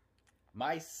only.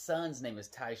 My son's name is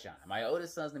Tyshawn. My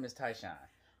oldest son's name is Tyshawn.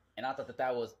 And I thought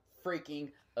that was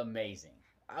freaking amazing.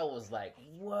 I was like,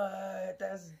 what?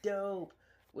 That's dope.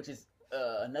 Which is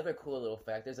another cool little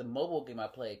fact. There's a mobile game I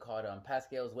played called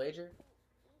Pascal's Wager.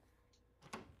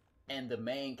 And the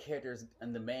main character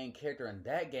in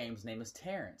that game's name is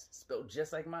Terrence, spelled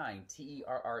just like mine,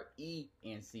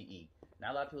 Terrence.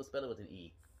 Not a lot of people spell it with an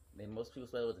E. Most people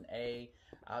spell it with an A.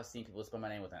 I've seen people spell my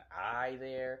name with an I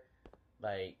there,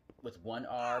 like with one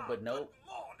R, but nope. Good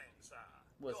morning, sir.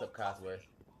 What's up, Codsworth?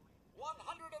 173.5.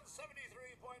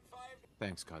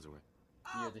 Thanks, Codsworth.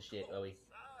 You're the shit, Owie.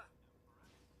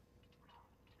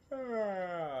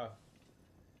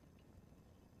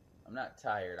 I'm not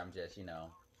tired. I'm just, you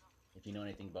know. If you know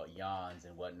anything about yawns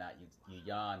and whatnot, you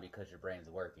yawn because your brain's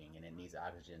working and it needs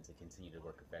oxygen to continue to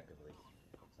work effectively.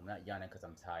 So I'm not yawning because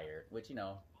I'm tired, which, you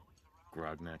know.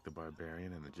 Grognak the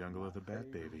Barbarian in the Jungle of the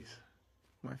Bat Babies.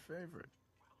 My favorite.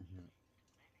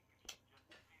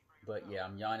 But yeah,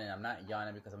 I'm yawning. I'm not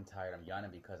yawning because I'm tired. I'm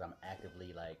yawning because I'm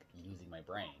actively, like, using my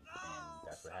brain. And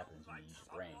that's what happens when you use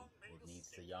your brain. It needs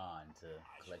to yawn to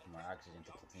collect more oxygen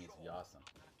to continue to be awesome.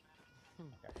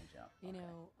 Okay, I can jump. You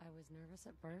know, I was nervous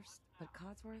at first, but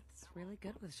Codsworth's really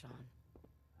good with Sean.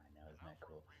 I know, isn't that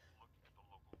cool?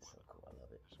 It's so cool, I love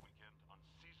it. This weekend,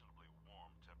 unseasonably warm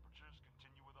temperatures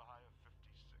continue with a high of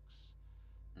 56.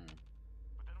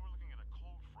 But then we're looking at a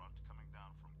cold front coming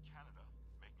down from Canada,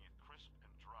 making it crisp and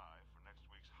dry for next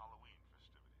week's Halloween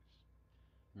festivities.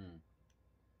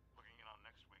 Looking in on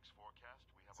next week's forecast,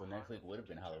 we have so next week would have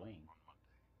been Halloween. On Monday.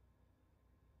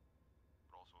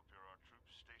 It also appears our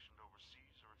troops stationed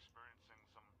overseas are experiencing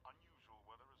some unusual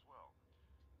weather as well.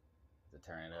 To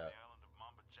turn it On up. the island of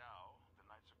Mambajow, the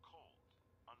nights are cold,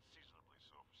 unseasonably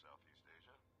so for Southeast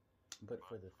Asia. But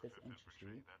for the 5th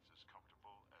infantry, infantry, that's as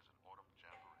comfortable as an autumn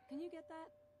jamboree. Can you get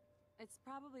that? It's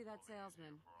probably that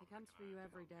salesman. He comes for you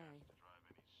every day.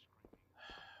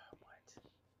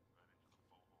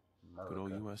 what? Good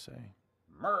old America. USA.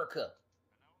 America!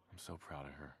 I'm so proud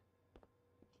of her.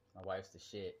 My wife's the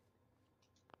shit.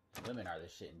 Women are the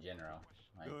shit in general.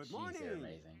 Like, Good she's morning.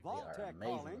 amazing. They Vault are Tech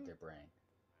amazing calling. with their brain.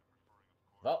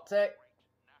 Vault Tech?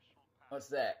 What's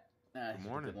that? Good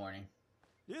morning. Good morning.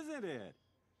 Isn't it?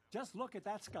 Just look at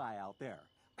that sky out there.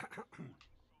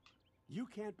 You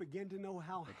can't begin to know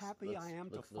how happy I am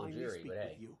to looks a little finally dreary, speak but with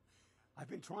hey. you. I've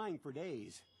been trying for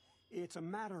days. It's a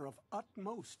matter of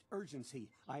utmost urgency,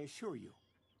 I assure you.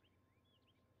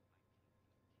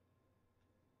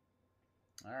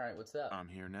 Alright, what's up? I'm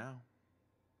here now.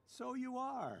 So you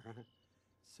are.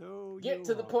 So Get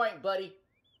to the point, buddy.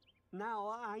 Now,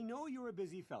 I know you're a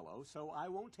busy fellow, so I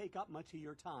won't take up much of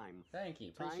your time. Thank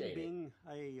you, Time appreciate it. being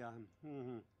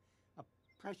a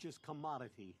precious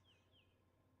commodity.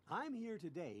 I'm here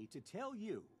today to tell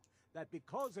you that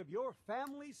because of your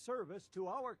family service to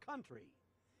our country,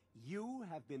 you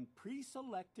have been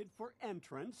pre-selected for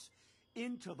entrance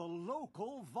into the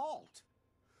local vault.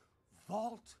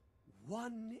 Vault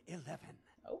 111.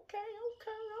 Okay.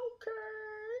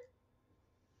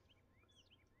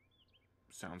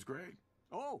 Sounds great.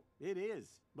 Oh, it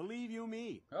is. Believe you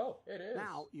me. Oh, it is.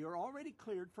 Now, you're already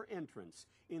cleared for entrance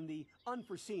in the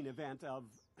unforeseen event of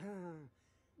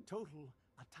total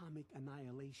atomic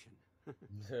annihilation.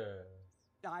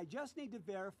 I just need to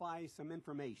verify some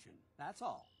information. That's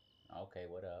all. Okay,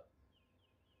 what up?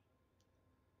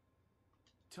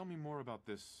 Tell me more about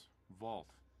this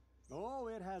vault. Oh,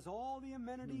 it has all the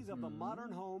amenities of the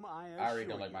modern home, I assure I already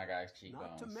don't like you. my guy's cheekbones.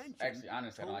 Not to mention Actually,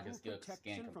 honestly, I don't like his total skin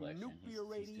protection from complexion.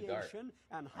 nuclear He's too dark. radiation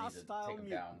and I need to hostile take him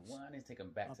down mutants. one. I need to take him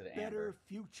back to the A better amber.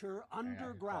 future I have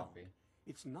underground. coffee.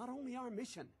 It's not only our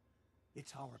mission,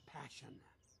 it's our passion.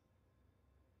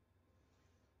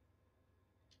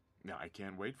 Now, I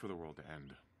can't wait for the world to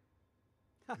end.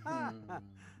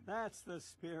 That's the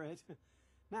spirit.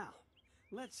 Now,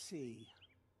 let's see.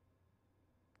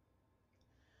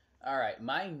 All right,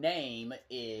 my name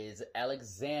is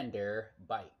Alexander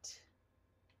Byte.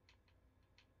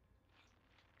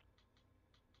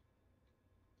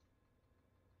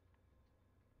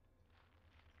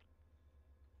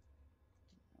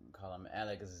 Call him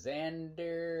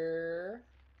Alexander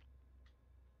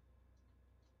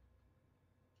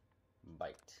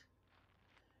Byte.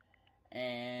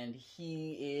 And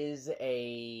he is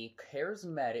a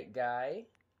charismatic guy.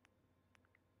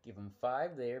 Give him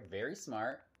 5 there. Very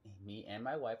smart. Me and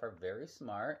my wife are very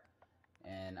smart.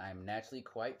 And I'm naturally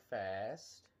quite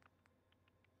fast.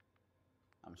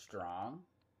 I'm strong.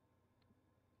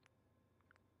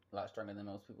 A lot stronger than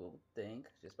most people would think,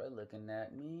 just by looking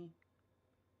at me.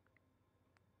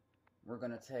 We're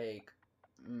gonna take...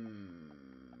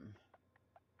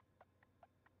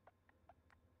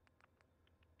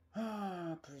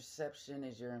 Perception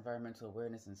is your environmental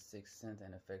awareness and sixth sense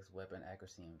and affects weapon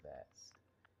accuracy and VATS.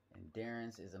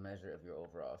 Endurance is a measure of your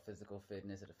overall physical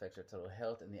fitness. It affects your total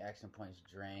health and the action points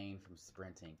drained from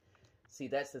sprinting. See,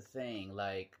 that's the thing,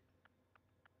 like...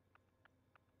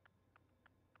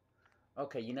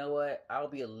 Okay, you know what? I'll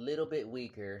be a little bit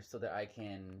weaker so that I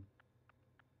can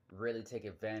really take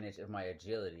advantage of my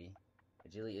agility.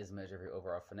 Agility is a measure of your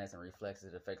overall finesse and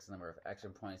reflexes. It affects the number of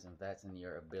action points and that's in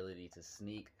your ability to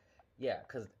sneak. Yeah,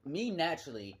 because me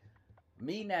naturally,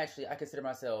 I consider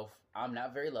myself, I'm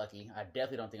not very lucky. I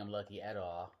definitely don't think I'm lucky at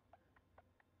all.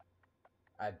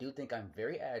 I do think I'm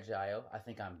very agile. I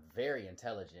think I'm very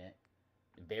intelligent,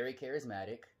 very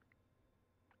charismatic.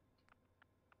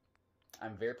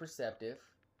 I'm very perceptive.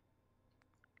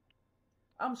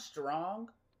 I'm strong,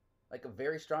 like a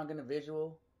very strong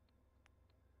individual.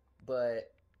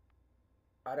 But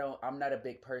I'm not a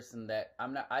big person that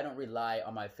I don't rely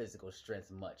on my physical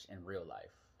strength much in real life.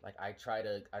 Like I try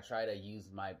to use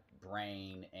my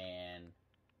brain and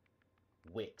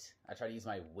wit. I try to use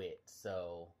my wit.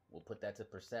 So we'll put that to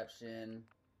perception.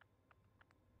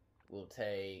 We'll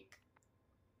take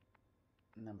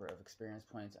number of experience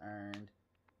points earned.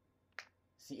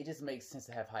 See, it just makes sense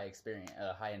to have high experience,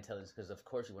 high intelligence, because of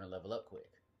course you want to level up quick.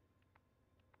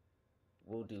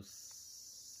 We'll do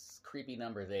creepy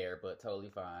number there, but totally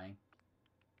fine.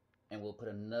 And we'll put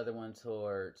another one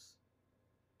towards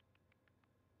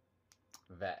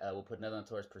that. We'll put another one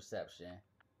towards perception.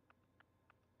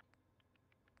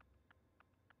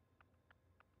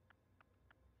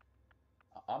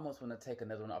 I almost want to take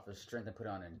another one off of strength and put it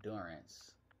on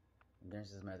endurance.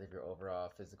 Endurance is a measure of your overall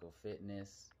physical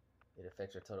fitness. It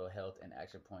affects your total health and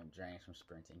action point drains from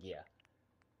sprinting. Yeah.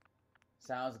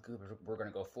 Sounds good. We're going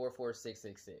to go 4, 4, 6,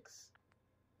 6, 6.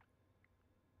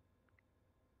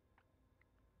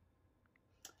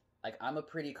 Like I'm a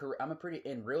pretty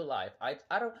in real life. I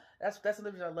don't. That's the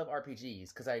reason I love RPGs,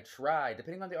 because I try,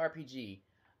 depending on the RPG,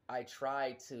 I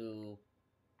try to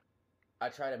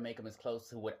make them as close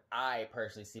to what I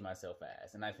personally see myself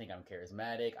as. And I think I'm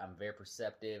charismatic. I'm very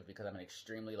perceptive because I'm an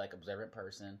extremely observant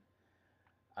person.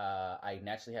 I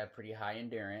naturally have pretty high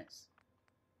endurance.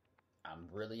 I'm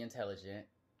really intelligent,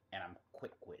 and I'm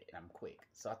quick-witted. And I'm quick.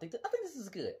 So I think this is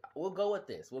good. We'll go with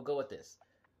this. Yeah, we'll go with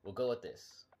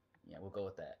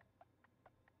that.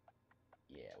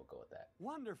 Yeah, we'll go with that.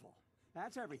 Wonderful.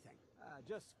 That's everything.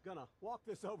 Just gonna walk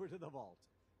this over to the vault.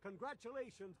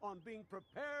 Congratulations on being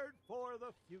prepared for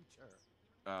the future.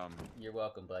 You're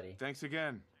welcome, buddy. Thanks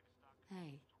again.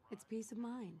 Hey, it's peace of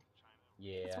mind.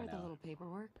 Yeah, It's I worth know. a little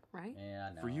paperwork, right? Yeah,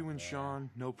 I know. For you and yeah. Sean,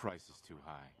 no price is too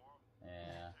high.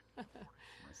 Yeah. I'm gonna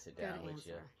sit Good down with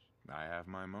answer. you. I have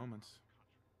my moments.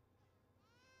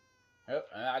 Oh,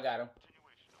 I got him.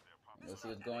 We'll see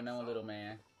what's going on with little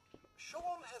man.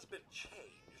 Sean has been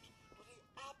changed, but he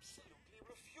absolutely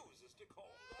refuses to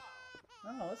calm down.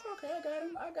 Oh, it's okay. I got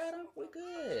him. I got him. We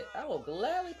good. I will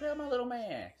gladly play my little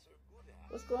man.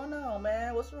 What's going on,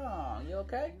 man? What's wrong? You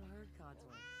okay? You heard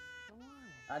Codsworth. Go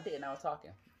on. I didn't. I was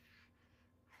talking.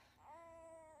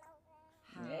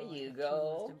 How There I you have go.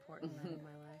 two most important men in my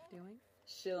life doing.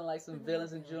 Chilling like some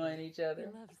villains, enjoying each other.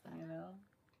 He loves that. You know?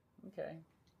 Okay.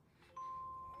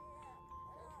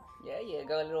 Yeah, you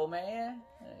go, little man.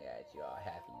 I got you all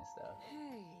happy and stuff.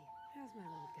 Hey, how's my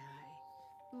little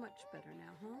guy? Much better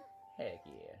now, huh? Heck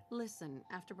yeah. Listen,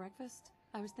 after breakfast,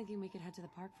 I was thinking we could head to the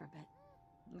park for a bit.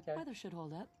 Okay. Weather should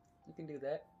hold up. You can do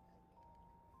that.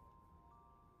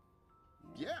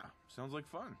 Yeah, sounds like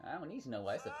fun. I don't need to know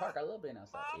why. It's the park. I love being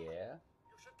outside. Yeah.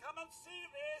 You should come and see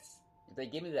this. If they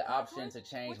give me the option to Codsworth?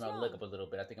 change What's my wrong? look up a little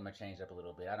bit, I think I'm gonna change it up a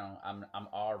little bit. I'm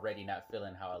already not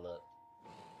feeling how I look.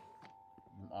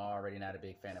 I'm already not a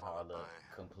big fan of how I look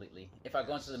completely. If I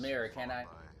go into the mirror, can I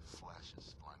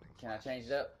change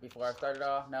it up before I start it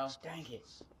off? No? Dang it.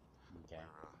 Okay.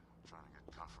 We're trying to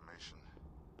get confirmation.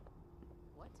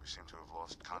 What? We seem to have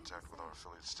lost contact with our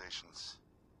affiliate stations.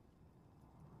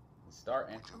 It's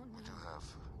starting.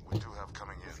 We do have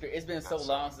coming in. It's been so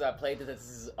long since I played this that this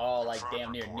is all like confirmed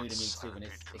damn near new to me reports, too, I and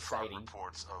repeat, it's confirmed exciting.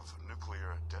 reports of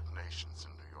nuclear detonations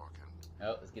in New York and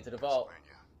Oh, let's get to the vault.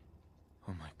 Pennsylvania.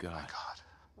 Oh my god. My God.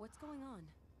 What's going on?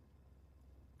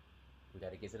 We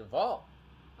gotta get to the vault.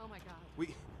 Oh my god.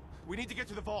 We need to get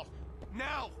to the vault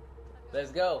now.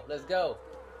 Let's go. Let's go.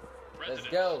 Let's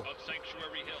go. Of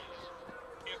Sanctuary Hills.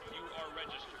 If you are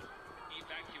registered,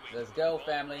 evacuate. Let's go,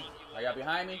 family. Are y'all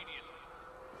behind me?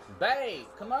 Babe,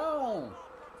 come on.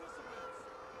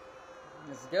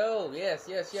 Let's go. Yes,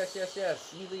 yes, yes, yes,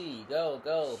 yes. You lead. Go,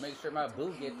 go. Make sure my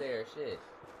boo get there. Shit.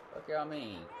 What y'all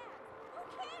mean?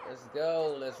 Let's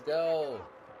go. Let's go.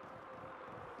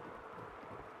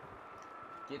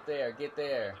 Get there. Get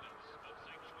there.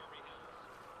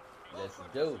 Let's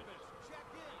go.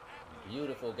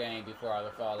 Beautiful game before all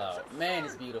the fallout. Man,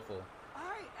 it's beautiful.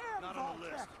 I am Not on the Vault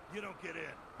list. Tech. You don't get in.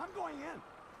 I'm going in.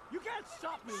 You can't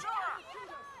stop me.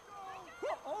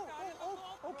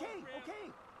 Okay.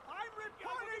 I'm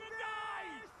reporting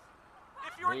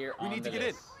this. We're We on need the to get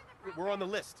list. in. We're on the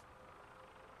list.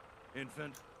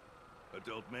 Infant,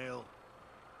 adult male,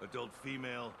 adult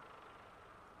female.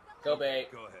 Go, babe.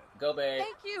 Go ahead. Go, babe.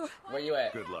 Thank you. Where you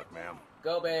at? Good luck, ma'am.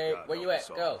 Go, babe. God Where you help at? us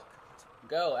all. Go.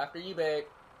 Go. After you, babe.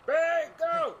 Babe,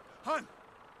 go. Hun!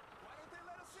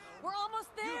 We're almost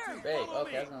there. Babe, Follow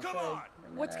okay, I was me. gonna Come say. on.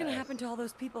 What's gonna happen to all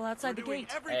those people outside the We're doing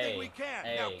gate? everything Hey, we can.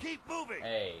 hey, Now keep moving.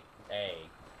 Hey.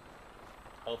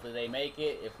 Hopefully they make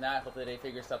it. If not, hopefully they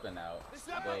figure something out.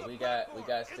 Step Babe, on the we got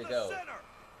platform, to in go. the center.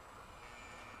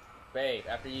 Babe,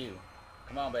 after you.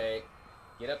 Come on, babe.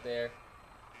 Get up there.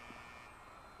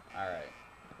 Alright.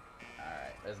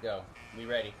 Alright, let's go. We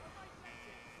ready.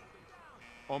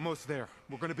 Almost there.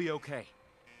 We're gonna be okay.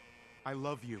 I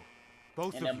love you.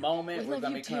 Both In of a you. moment, We we're love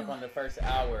gonna you be coming up too. on the first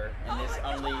hour, and this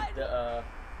only the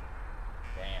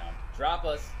damn. Drop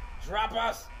us! Drop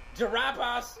us! Drop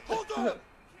us! Hold on. Alright.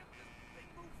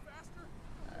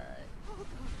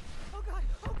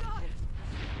 Oh god.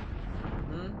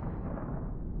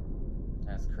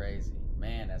 That's crazy.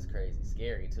 Man, that's crazy.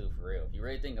 Scary too, for real. If you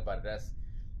really think about it,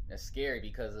 that's scary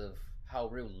because of how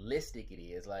realistic it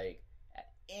is. Like at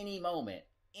any moment,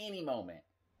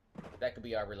 that could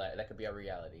be our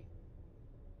reality.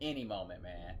 Any moment,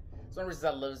 man. It's one of the reasons I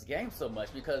love this game so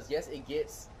much, because yes,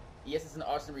 it's an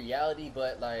alternate reality,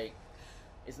 but like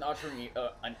it's an alternate,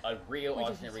 a real We did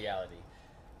alternate it. reality.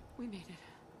 We made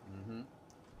it. Mm-hmm.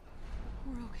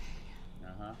 We're okay.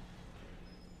 Uh-huh.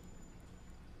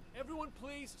 Everyone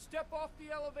please step off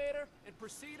the elevator and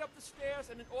proceed up the stairs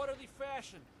in an orderly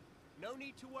fashion. No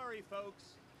need to worry, folks.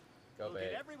 Go, We'll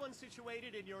babe. get everyone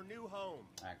situated in your new home.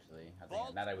 Actually, I think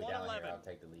Vault now that we're down here, 111. I'll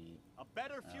take the lead. A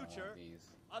better I don't want future these.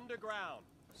 underground.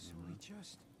 So we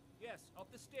just Yes, up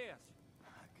the stairs.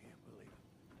 I can't believe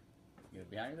it. You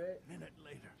behind me, babe? Minute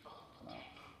later. Come on.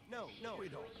 No, we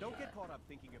don't get caught up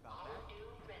thinking about that.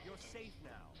 You're safe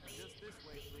now. Just this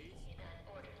way, please.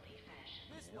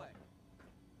 This way.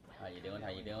 How you doing? How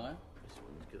you doing? This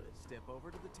one's good. Step over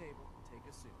to the table and take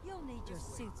a suit. You'll need your This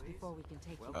way, suits please. before we can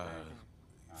take you Uh, further.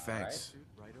 Thanks. Suit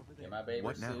right over there. Get my baby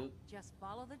What now? suit. Just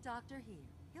follow the doctor here.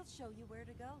 He'll show you where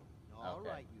to go. All Okay.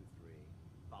 right, you three.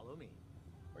 Follow me.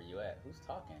 Where you at? Who's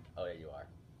talking? Oh, there you are.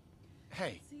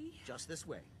 Hey, See? Just this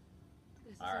way.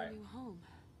 This is All our right. new home.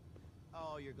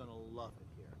 Oh, you're gonna love it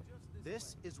here.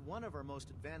 This is one of our most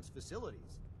advanced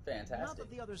facilities. Not Fantastic. that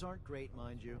the others aren't great,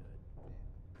 mind you.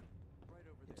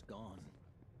 It's gone.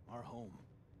 Our home.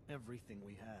 Everything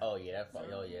we had. Oh yeah, that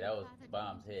was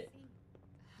bombs hit.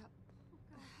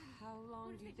 How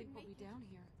long do you think we'll be down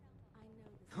here?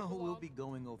 Oh, we'll be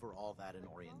going over all that in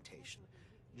orientation.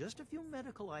 Just a few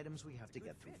medical items we have to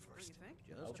get through first.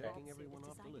 Just checking everyone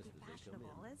off the list as they come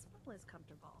in. As well as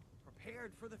comfortable.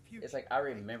 Prepared for the future. It's like I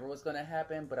remember what's going to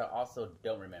happen, but I also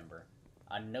don't remember.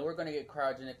 I know we're going to get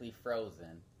cryogenically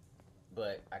frozen,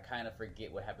 but I kind of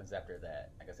forget what happens after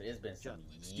that. Like I said, it's been some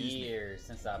years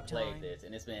since I played this,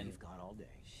 and it's been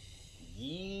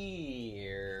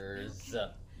years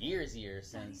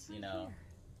since, you know,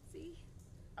 See?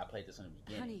 I played this in the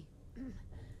beginning. Honey,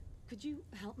 could you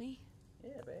help me?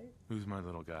 Yeah, babe. Who's my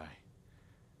little guy?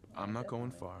 I'm not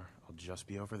going far. I'll just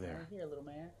be over there. Right here, little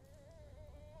man.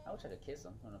 I wish I could kiss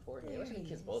him on the forehead. I wish I could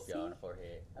kiss both y'all on the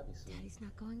forehead. That'd be sweet. Daddy's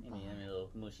not going far. Give me a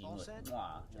little mushy mwah. You know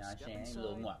what I'm saying? A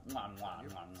little mwah, mwah, mwah,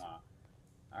 mwah, mwah.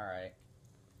 Alright.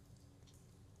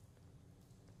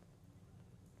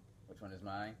 Which one is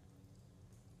mine?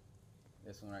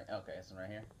 This one right? Okay, this one right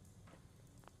here.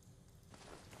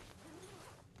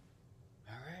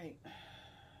 Alright.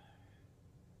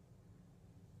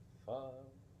 Fuck.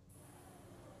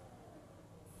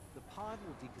 The pod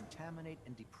will decontaminate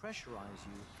and depressurize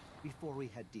you before we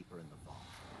head deeper in the vault.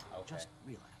 Okay. Just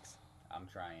relax. I'm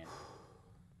trying.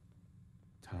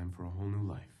 Time for a whole new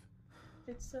life.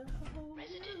 It's a whole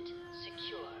Resident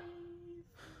secure.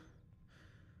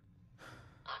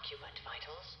 Occupant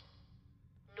vitals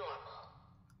normal.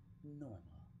 Normal.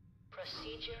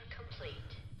 Procedure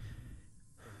complete.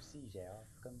 Procedure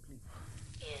complete.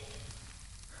 In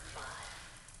 5,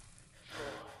 4,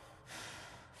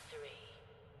 3,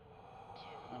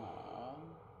 2. Aww.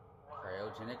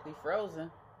 Cryogenically frozen.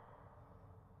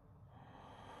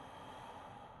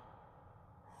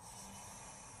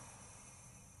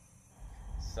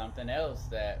 Something else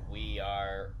that we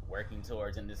are working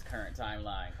towards in this current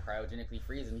timeline. Cryogenically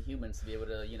freezing humans to be able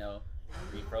to, you know,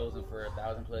 be frozen for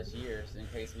 1,000+ years in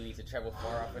case we need to travel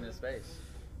far off into space.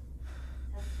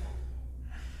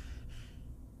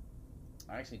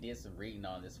 I actually did some reading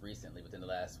on this recently within the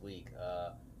last week.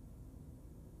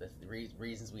 The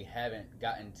reasons we haven't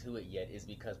gotten to it yet is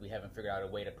because we haven't figured out a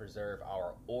way to preserve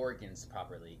our organs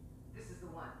properly. This is the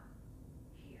one.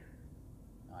 Here.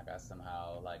 I got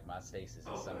somehow, like, my stasis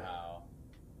is somehow...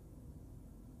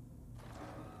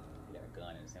 You got a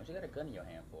gun in his hand. What you got a gun in your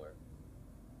hand for?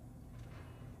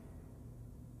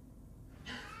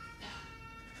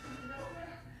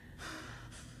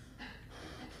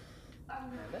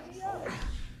 Let me out.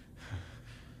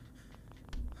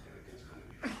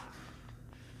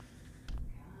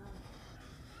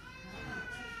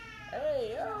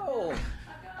 Hey, yo!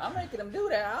 I'm making him do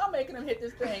that. I'm making him hit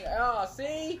this thing. Oh,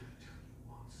 see?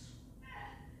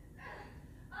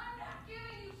 I'm not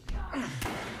giving you shots.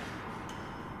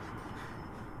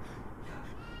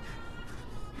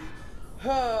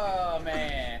 Oh,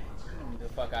 man. Get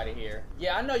the fuck out of here.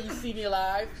 Yeah, I know you see me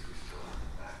alive.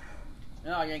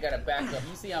 No, you ain't got to back up.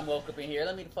 You see I'm woke up in here.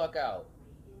 Let me the fuck out.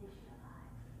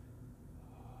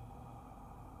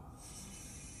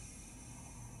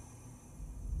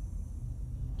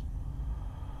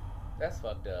 That's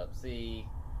fucked up. See,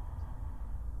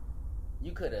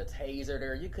 you could have tasered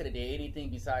her. You could have did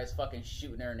anything besides fucking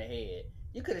shooting her in the head.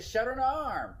 You could have shot her in the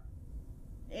arm.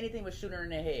 Anything but shooting her in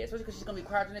the head. Especially because she's going to be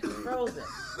cryogenically frozen.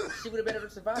 She would have been able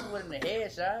to survive with him in the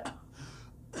headshot.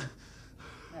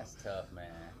 That's tough, man.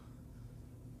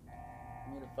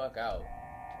 Let me the fuck out.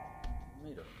 Let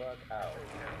me the fuck out.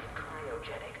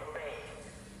 Cryogenic array.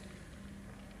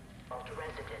 All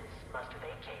residents must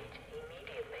vacate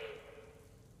immediately.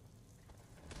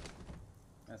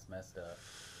 That's messed up.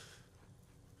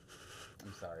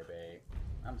 I'm sorry, babe.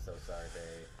 I'm so sorry,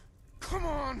 babe. Come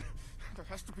on! There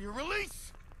has to be a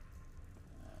release!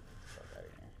 Fuck out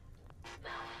of here.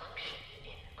 Malfunction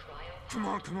in cryo. Come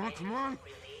on, come on, come on!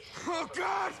 Oh,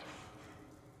 God!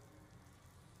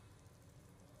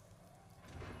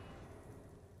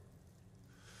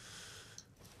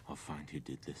 I'll find who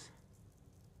did this.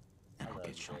 And I'll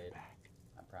get shot babe. back.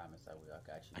 I promise I will. I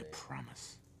got you, I babe.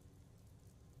 promise.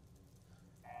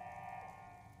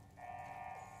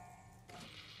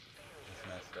 It's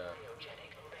messed up.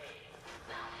 Cryogenic array.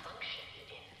 Malfunction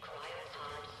in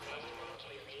cryopod space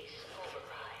release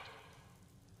override.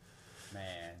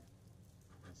 Man.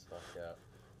 It's fucked up.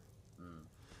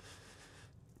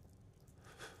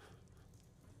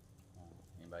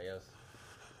 Anybody else?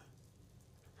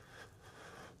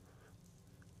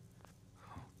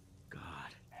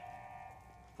 God.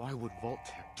 Why would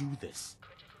Vault-Tec do this?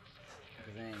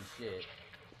 Because they ain't shit.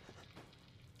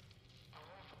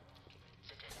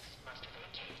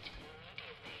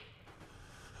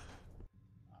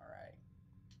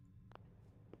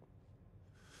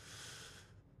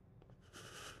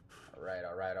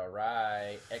 Alright.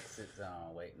 Alright. Exit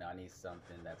zone. Wait, no, I need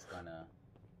something that's gonna...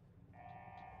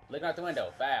 Looking out the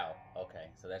window. Bow. Okay,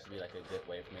 so that should be like a good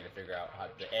way for me to figure out how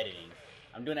the editing.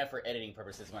 I'm doing that for editing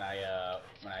purposes when I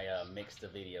mix the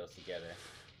videos together.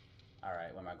 All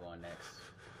right, where am I going next?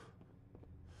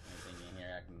 Anything in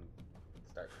here I can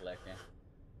start collecting?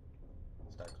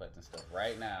 Start collecting stuff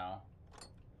right now.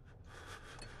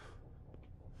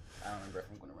 I don't remember if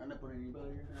I'm gonna run up on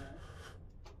anybody or not.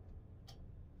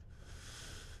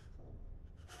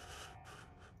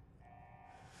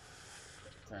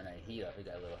 Turn that heat up. It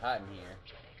got a little hot in here.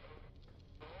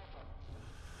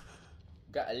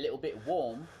 Got a little bit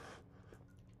warm.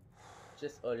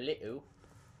 Just a little.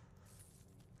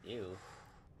 Ew.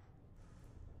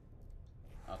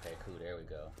 Okay, cool. There we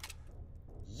go.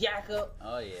 Yak up!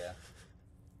 Oh, yeah.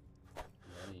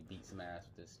 Let me beat some ass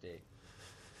with this stick.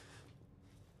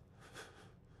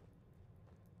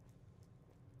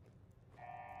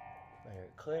 There,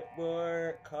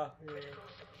 clipboard, coffee.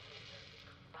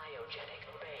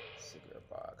 Cigarette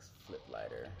box, flip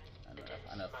lighter. I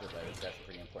know flip lighters got some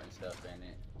pretty important stuff in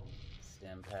it.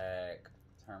 Stem pack,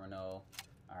 terminal.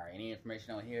 Alright, any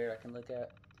information on here I can look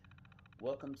at?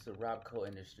 Welcome to Robco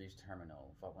Industries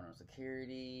Terminal. Vault 1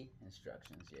 security,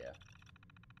 instructions, yeah.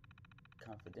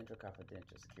 Confidential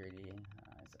security.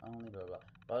 It's only blah blah.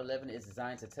 Vault 11 is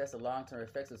designed to test the long-term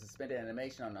effects of suspended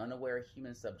animation on unaware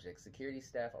human subjects. Security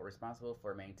staff are responsible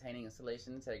for maintaining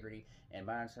installation integrity and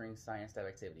monitoring science staff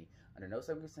activity. Under no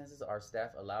circumstances are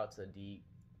staff allowed to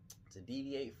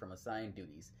deviate from assigned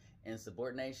duties.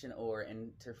 Insubordination or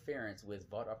interference with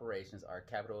vault operations are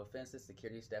capital offenses.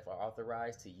 Security staff are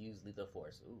authorized to use lethal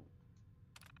force. Ooh.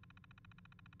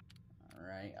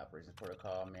 Alright, operations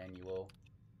protocol manual.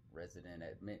 Resident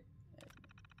admit.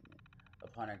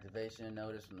 Upon activation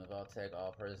notice from the vault tech,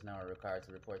 all personnel are required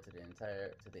to report to the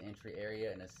entry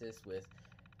area and assist with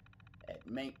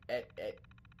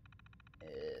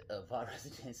vault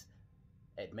residents.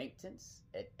 I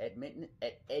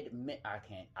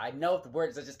know the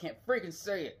words, I just can't freaking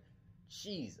say it.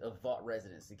 Jeez, of vault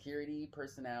residents. Security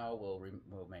personnel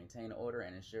will maintain order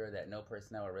and ensure that no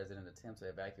personnel or resident attempts to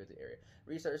evacuate the area.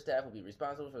 Research staff will be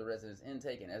responsible for the residents'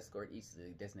 intake and escort each to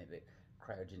the designated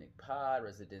cryogenic pod.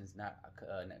 Residents not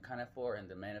accounted for in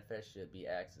the manifest should be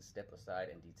asked to step aside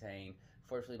and detained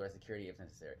forcefully by security if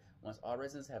necessary. Once all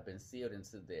residents have been sealed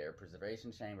into their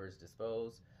preservation chambers,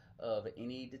 dispose of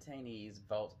any detainees.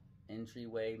 Vault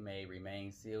entryway must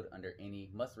remain sealed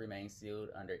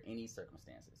under any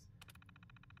circumstances.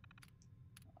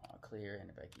 All clear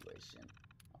and evacuation.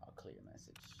 All clear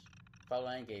message.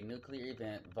 Following a nuclear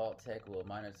event, Vault Tech will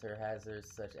monitor hazards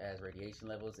such as radiation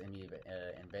levels,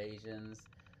 invasions,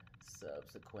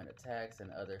 subsequent attacks,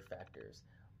 and other factors.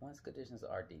 Once conditions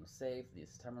are deemed safe,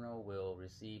 this terminal will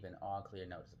receive an all-clear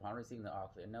notice. Upon receiving the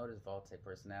all-clear notice, Vault Tech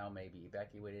personnel may be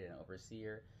evacuated and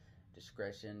overseer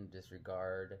discretion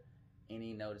disregard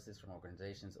any notices from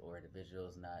organizations or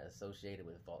individuals not associated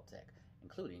with Vault Tech,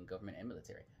 including government and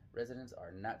military. Residents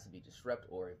are not to be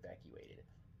disrupted or evacuated.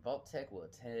 Vault Tech will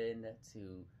attend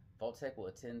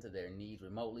to their needs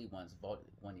remotely once Vault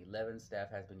 111 staff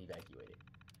has been evacuated.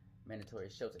 Mandatory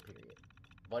shelter period.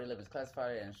 Vault 11 is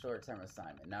classified in short-term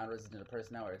assignment. Non-resident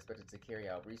personnel are expected to carry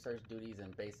out research duties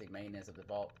and basic maintenance of the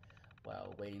vault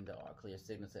while waiting the all-clear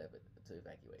signal to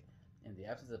evacuate. In the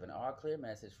absence of an all-clear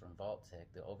message from Vault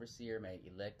Tech, the overseer may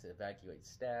elect to evacuate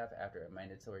staff after a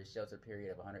mandatory shelter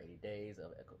period of 180 days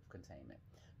of containment.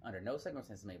 Under no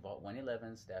circumstances may Vault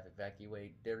 111 staff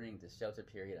evacuate during the shelter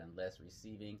period unless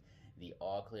receiving the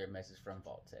all-clear message from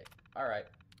Vault Tech. Alright.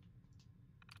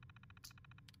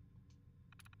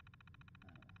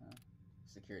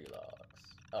 Security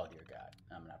logs. Oh dear God.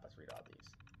 I'm not supposed to read all these.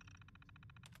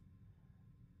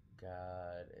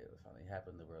 God, it finally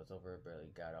happened. The world's over.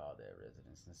 Barely got all the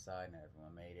residents inside, and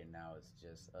everyone made it. Now it's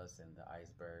just us and the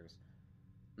icebergs.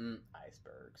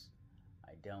 Icebergs.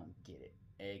 I don't get it.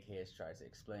 AK has tried to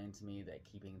explain to me that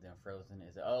keeping them frozen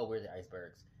is we're the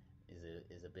icebergs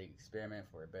is a big experiment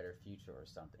for a better future or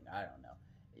something. I don't know.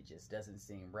 It just doesn't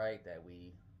seem right that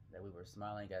we were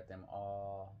smiling at them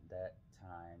all that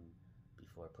time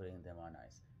before putting them on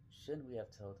ice. Shouldn't we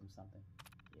have told them something?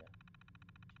 Yeah.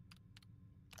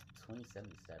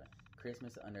 2077.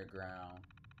 Christmas Underground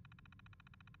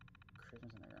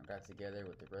got together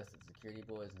with the rest of the security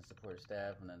boys and support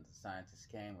staff, and then the scientists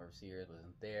came. Overseers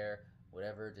wasn't there.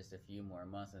 Whatever, just a few more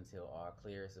months until all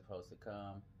clear is supposed to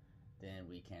come. Then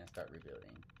we can start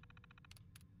rebuilding.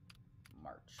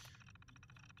 March.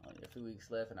 Only a few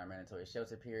weeks left in our mandatory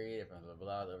shelter period. Blah, blah,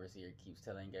 blah. The overseer keeps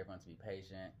telling everyone to be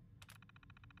patient.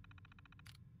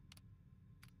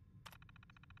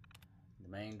 The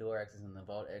main door accessing the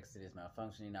vault exit is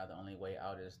malfunctioning. Now the only way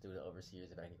out is through the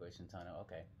overseer's evacuation tunnel.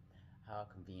 Okay. How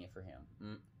convenient for him.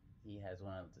 He has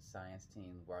one of the science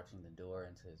team watching the door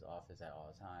into his office at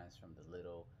all times from the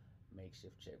little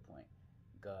makeshift checkpoint.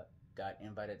 Got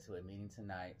invited to a meeting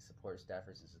tonight. Support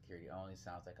staffers and security only.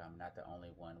 Sounds like I'm not the only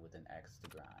one with an axe to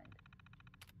grind.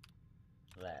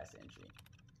 Last entry.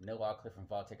 No Cliff from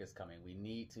Vault tickets coming. We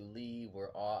need to leave.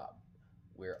 We're all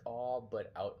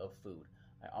but out of food.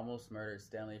 I almost murdered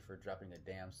Stanley for dropping a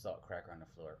damn salt cracker on the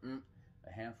floor.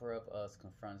 A handful of us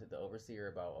confronted the overseer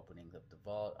about opening up the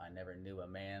vault. I never knew a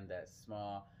man that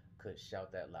small could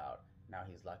shout that loud. Now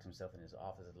he's locked himself in his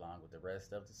office along with the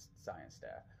rest of the science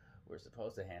staff. We're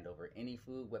supposed to hand over any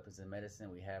food, weapons, and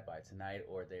medicine we have by tonight,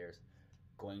 or there's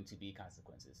going to be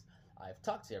consequences. I've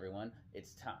talked to everyone.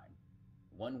 It's time.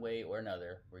 One way or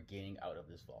another, we're getting out of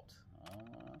this vault.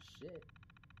 Oh, shit.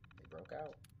 They broke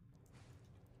out.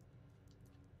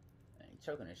 And he's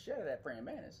choking the shit out of that praying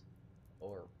mantis.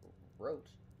 Or roach.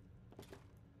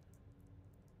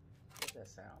 What's that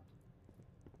sound?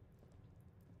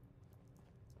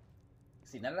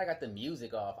 See, now that I got the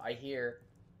music off, I hear...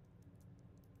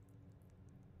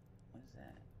 What is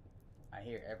that? I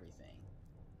hear everything.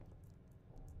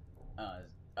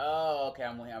 Oh, okay,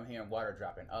 I'm hearing water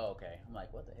dropping. Oh, okay. I'm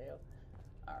like, what the hell?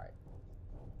 Alright.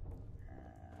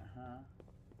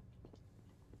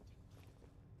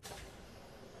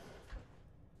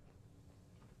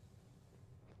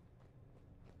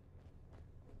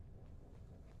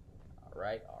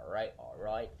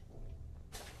 Alright.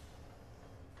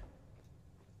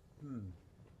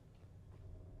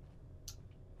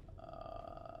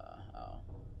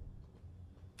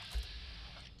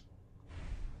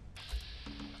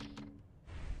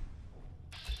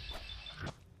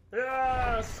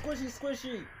 Ah,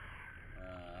 squishy.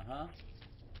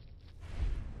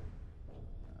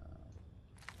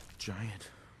 Giant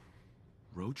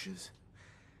roaches?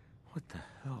 What the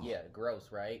hell? Yeah,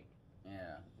 gross, right?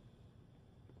 Yeah.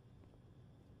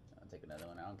 I'll take another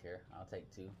one. I don't care. I'll take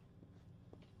two.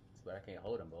 But I can't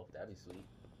hold them both. That'd be sweet.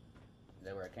 Is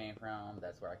that where I came from?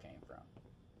 That's where I came from.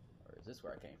 Or is this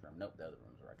where I came from? Nope, the other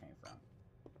room's where I came from.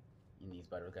 You need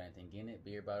bottle, got anything in it?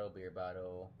 Beer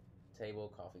bottle.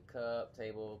 Table, coffee cup,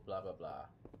 table, blah, blah, blah.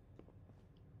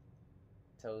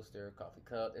 Toaster, coffee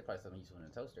cup. There's probably something useful in a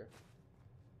toaster.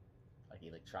 Like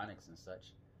electronics and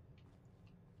such.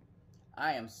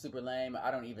 I am super lame.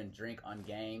 I don't even drink on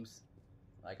games.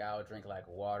 Like, I'll drink, like,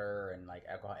 water and, like,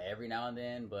 alcohol every now and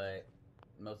then, but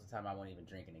most of the time I won't even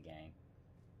drink in a game.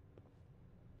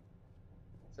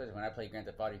 Especially when I play Grand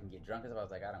Theft Auto, you can get drunk and stuff. I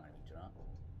was like, I don't want to be drunk.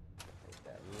 Take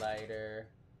that lighter.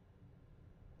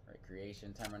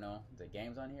 Recreation terminal. The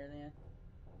game's on here then?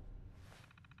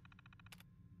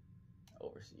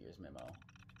 Overseer's memo.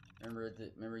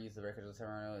 Remember use the records of the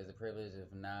terminal is a privilege.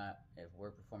 If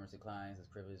work performance declines, this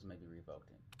privilege may be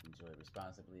revoked. Enjoy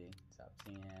responsibly. Top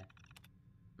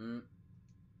 10.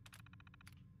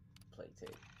 Play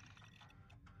tape.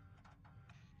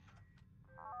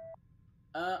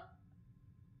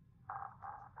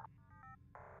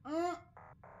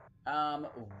 I'm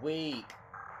weak.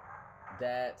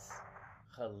 That's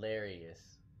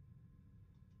hilarious.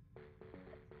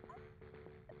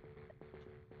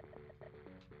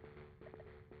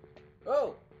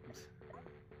 Oh!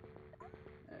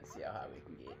 Let's see how high we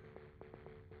can get.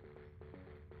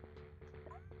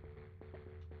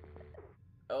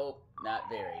 Oh, not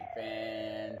very.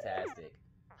 Fantastic.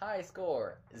 High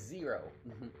score, 0.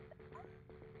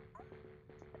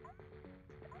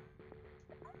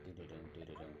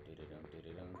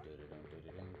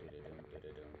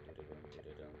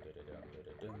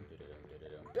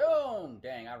 Boom!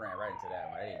 Dang, I ran right into that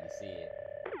one. I didn't even see it.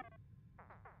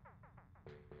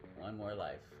 One more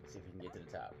life. See if we can get to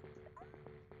the top.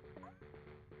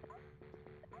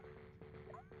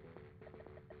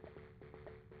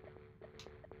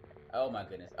 Oh my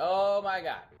goodness. Oh my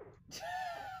god.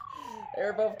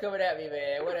 They're both coming at me,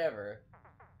 man. Whatever.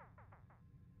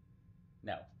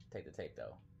 No. Take the tape,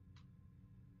 though.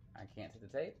 I can't take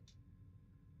the tape?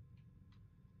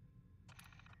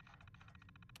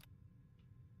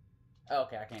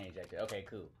 Okay, I can't eject it. Okay,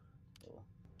 cool. We'll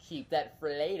keep that for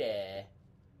later.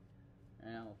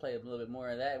 And we'll play a little bit more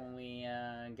of that when we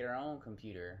get our own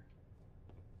computer.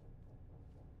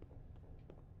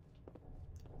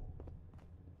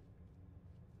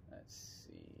 Let's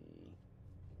see.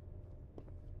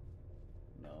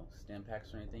 No stim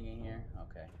packs or anything in here?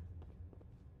 Okay.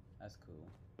 That's cool.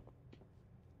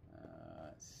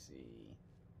 Let's see.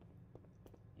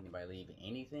 Anybody leave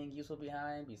anything useful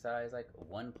behind besides like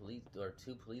 1 police or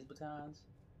 2 police batons?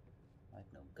 Like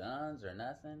no guns or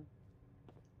nothing?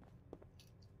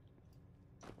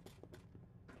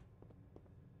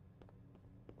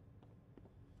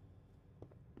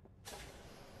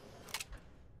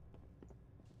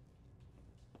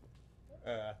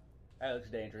 That looks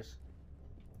dangerous.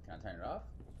 Can I turn it off?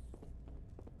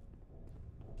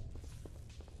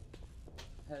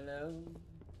 Hello?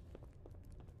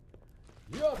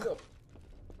 Yup, yup.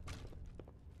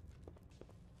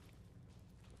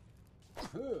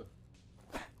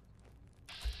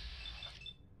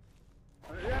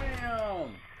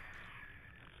 Damn!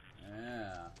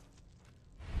 Yeah.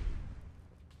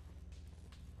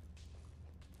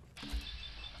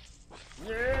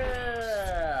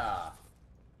 Yeah!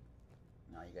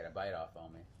 Now you got a bite off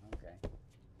on me. Okay.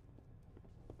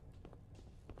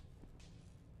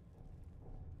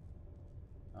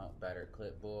 Oh, battered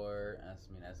clipboard.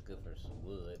 That's good for some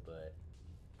wood, but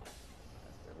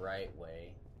that's the right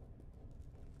way.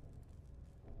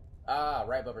 Ah,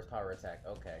 right bumper's power attack.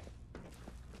 Okay.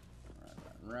 Run,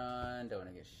 run, run. Don't want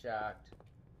to get shocked.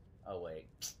 Oh, wait.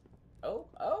 Oh,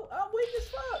 I'm weak as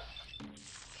fuck.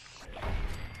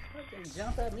 Fucking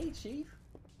jump at me, Chief.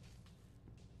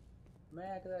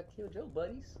 Man, because I killed your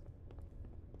buddies.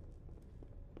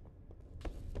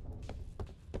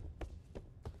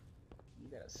 You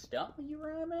got a stump when you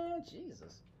run, man?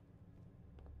 Jesus.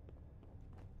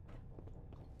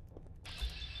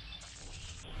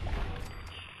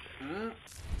 Yeah,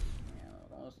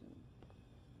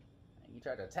 you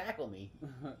tried to tackle me. Is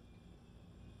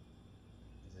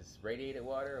this radiated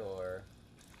water or...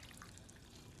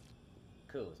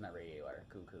 Cool, it's not radiated water.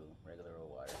 Cool. Regular old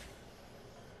water.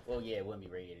 Well, yeah, it wouldn't be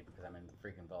radiated because I'm in the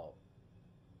freaking vault.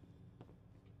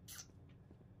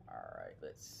 Alright,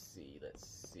 let's see.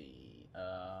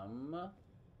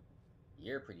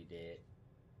 You're pretty dead.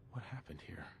 What happened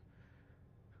here?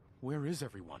 Where is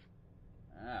everyone?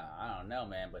 I don't know,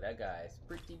 man, but that guy's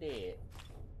pretty dead.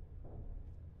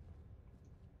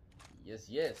 Yes.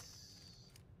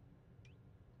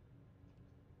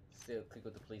 Still click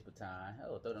with the police baton.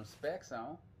 Oh, throw them specs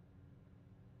on.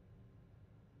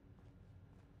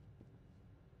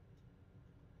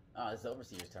 Oh, it's the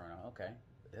overseer's terminal. Okay.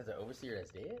 There's an overseer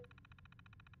that's dead?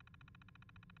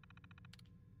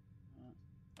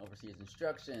 Overseer's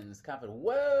instructions.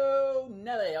 Whoa!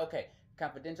 Nelly! Okay.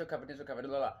 Confidential.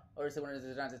 Overseer one of the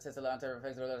designs to test a long-term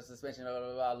effects of suspension. Blah,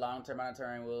 blah, blah. Long-term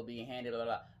monitoring will be handed. Blah,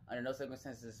 blah, blah. Under no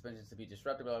circumstances, suspension to be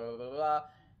disrupted. Blah, blah, blah, blah, blah.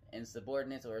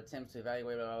 Insubordinates or attempts to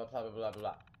evaluate. Blah, blah, blah, blah, blah,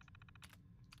 blah.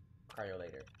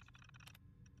 Cryolator.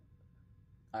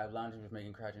 I have laundry with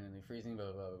making cryogenically freezing.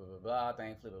 Blah, blah, blah, blah, blah, blah.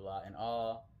 Thankfully, blah, blah. And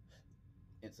all.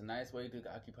 It's a nice way to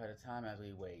occupy the time as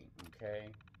we wait. Okay.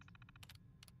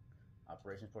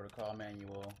 Operations protocol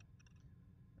manual.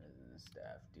 Resident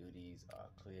staff duties are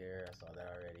clear. I saw that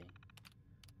already.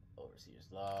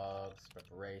 Overseer's logs.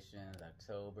 Preparations.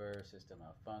 October. System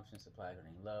malfunction. Supplies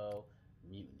running low.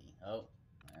 Mutiny. Oh,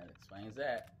 that explains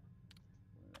that.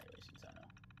 Evacuation tunnel.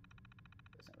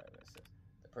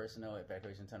 The personnel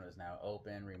evacuation tunnel is now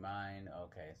open. Remind.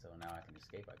 Okay, so now I can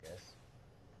escape, I guess.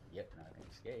 Yep, now I can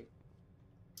escape.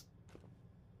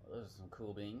 Well, those are some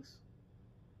cool beans.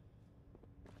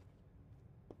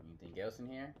 Anything else in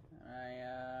here?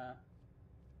 I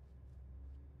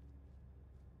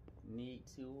need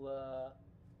to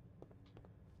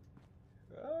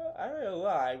I don't know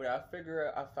why, but I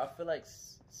figure I feel like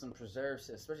some preserves,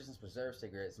 especially since preserved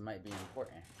cigarettes, might be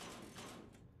important.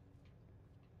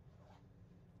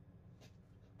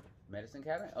 Medicine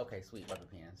cabinet? Okay, sweet. Rubber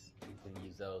pens. You can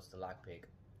use those to lockpick.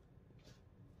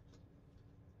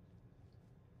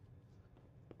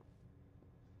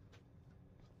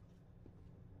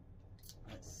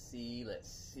 Let's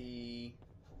see.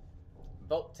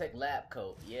 Volt Tech Lab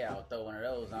Coat. Yeah, I'll throw one of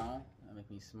those on. That'll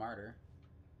make me smarter.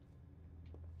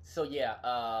 So yeah,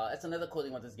 that's another cool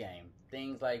thing with this game.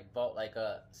 Things like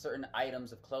certain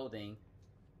items of clothing,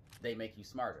 they make you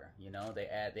smarter. You know, they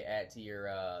add to your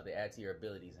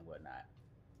abilities and whatnot.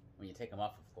 When you take them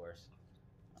off, of course.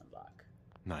 Unlock.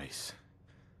 Nice.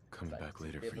 Coming back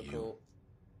later for you.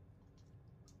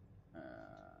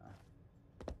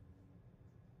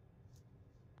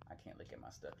 I can't look at my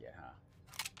stuff yet, huh?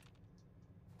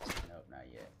 Nope, not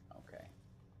yet. Okay.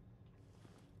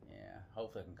 Yeah,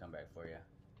 hopefully I can come back for you.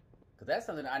 Cause that's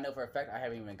something I know for a fact I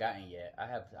haven't even gotten yet. I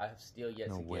have still yet to get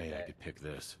that. No way I could pick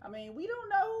this. I mean, we don't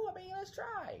know. I mean, let's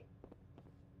try.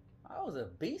 I was a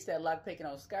beast at lockpicking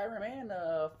on Skyrim and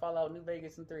Fallout New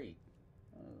Vegas and 3.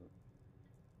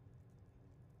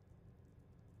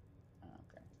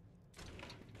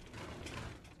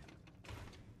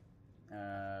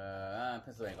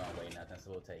 Pencil ain't gonna weigh nothing,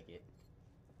 so we'll take it.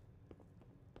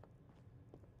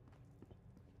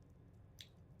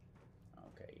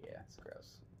 Okay, yeah, it's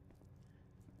gross.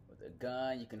 With a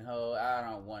gun you can hold. I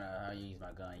don't wanna use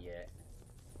my gun yet.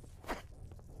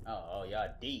 Oh,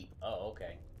 y'all deep. Oh,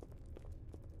 okay.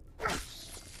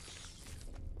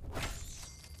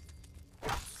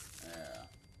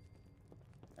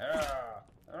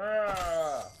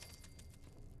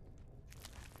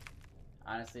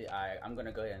 honestly, I'm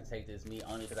gonna go ahead and take this meat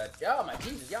only because oh my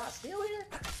Jesus, y'all still here?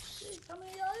 Jeez, how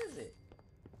many of y'all is it?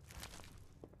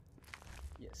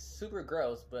 Yeah, super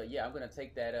gross, but yeah, I'm gonna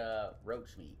take that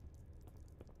roach meat.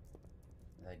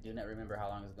 I do not remember how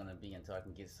long it's gonna be until I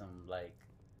can get some like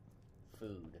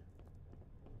food.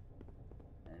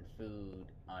 And food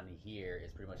on here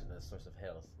is pretty much the source of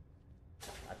health.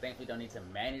 I thankfully don't need to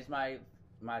manage my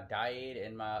diet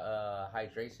and my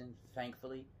hydration,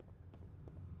 thankfully.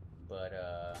 But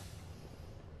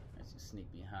let's just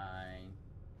sneak behind.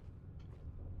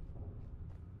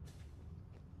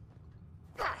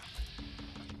 Yeah.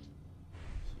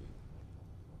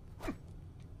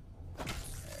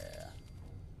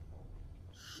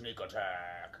 Sneak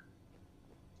attack.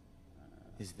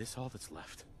 Is this all that's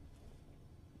left?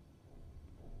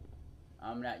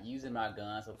 I'm not using my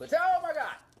gun, so put. Oh my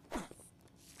god!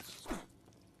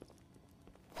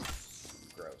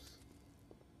 Gross.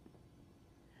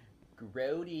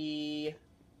 Grody.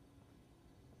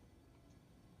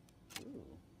 Ooh.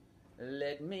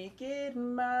 Let me get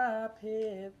my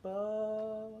pit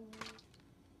bull.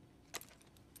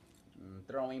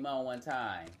 Throw him on one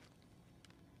time.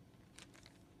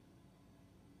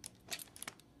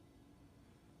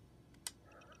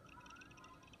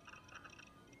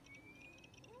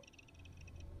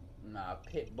 Nah,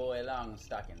 pit boy long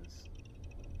stockings.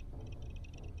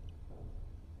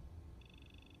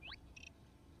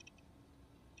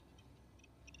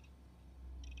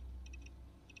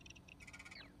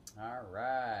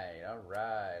 Alright,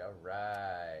 alright,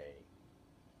 alright.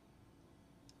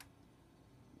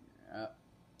 Yep.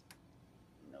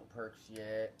 No perks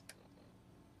yet.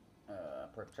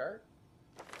 Perk chart?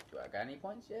 Do I got any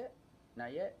points yet?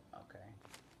 Not yet? Okay.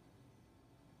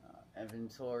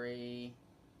 Inventory.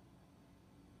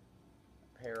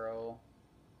 Apparel.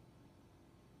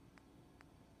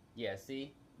 Yeah,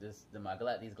 see? These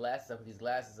glasses, I put these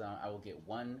glasses on, I will get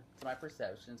 1 to my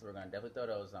perception, so we're gonna definitely throw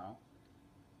those on.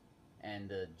 And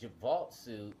the vault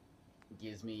suit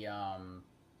gives me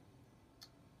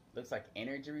looks like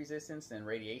energy resistance and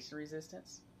radiation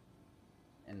resistance.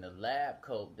 And the lab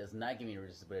coat does not give me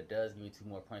resistance, but it does give me 2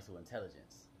 more points of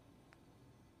intelligence.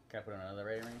 Can I put on another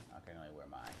rating ring? Okay, I can only wear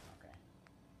mine. Okay.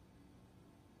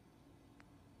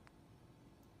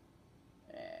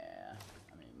 Yeah,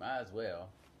 I mean, might as well.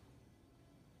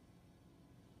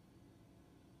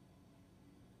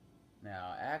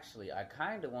 Now, actually, I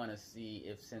kind of want to see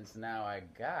if, since now I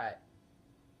got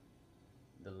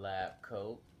the lab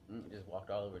coat, just walked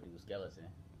all over dude's skeleton.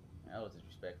 That was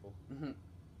disrespectful.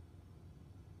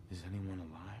 Is anyone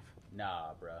alive?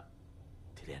 Nah, bruh.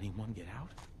 Did anyone get out?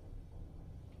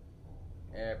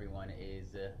 Everyone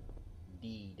is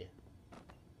deed.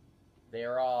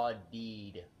 They're all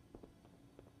deed.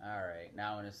 Alright,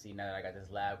 now I want to see, now that I got this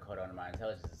lab coat on and my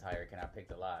intelligence is higher, can I pick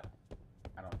the lock?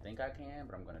 I don't think I can,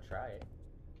 but I'm gonna try it.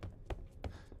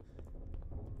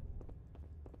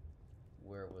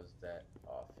 Where was that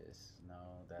office?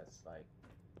 No, that's like...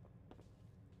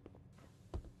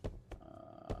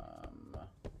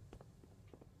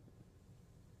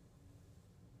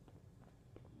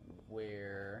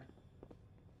 Where?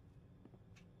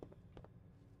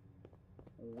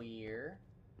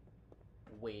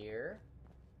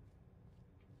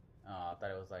 Oh, I thought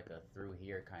it was like a through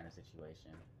here kind of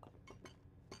situation.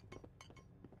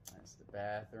 That's the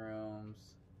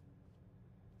bathrooms.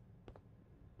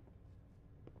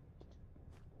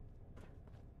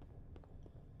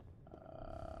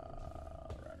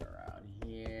 Run around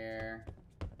here.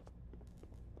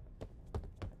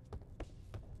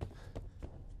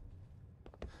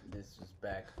 This is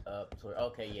back up to...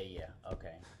 Okay, yeah.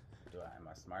 Okay. Am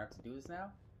I smart enough to do this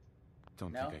now?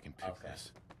 Don't think I can pick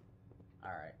this.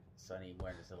 Alright, so I need more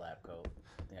than just a lab coat.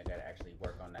 I think I gotta actually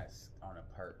work on that, on the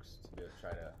perks to be able to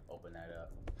try to open that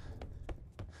up.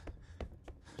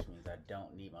 Which means I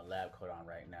don't need my lab coat on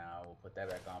right now. We'll put that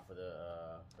back on for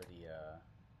the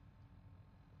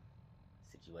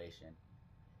situation.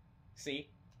 See?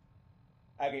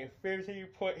 I get 15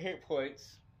 hit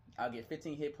points. I'll get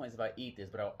 15 hit points if I eat this,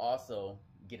 but I'll also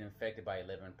get infected by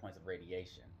 11 points of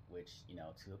radiation, which, you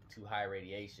know, too high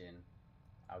radiation,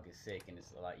 I'll get sick and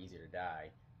it's a lot easier to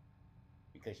die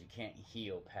because you can't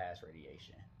heal past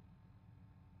radiation.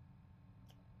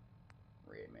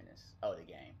 Red Menace. Oh, the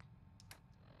game.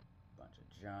 Bunch of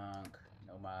junk.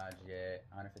 No mods yet.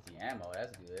 150 ammo.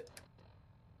 That's good.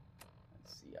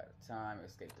 Let's see. Out of time.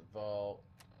 Escape the vault.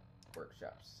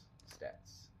 Workshops.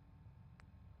 Stats.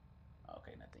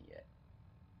 Okay, nothing yet.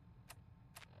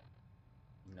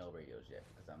 No radios yet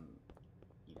because I'm,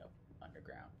 you know,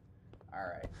 underground.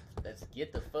 Alright, let's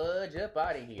get the fudge up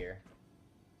out of here.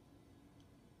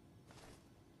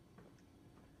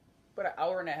 But an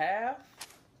hour and a half?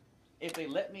 If they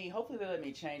let me, hopefully they let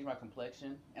me change my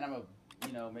complexion. And I'm going to,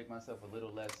 you know, make myself a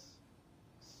little less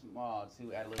small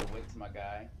to add a little weight to my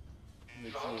guy.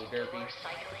 Looks a little derpy.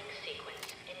 Cycling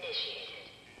sequence initiated.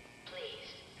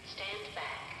 Please stand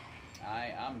back.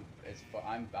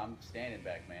 I'm standing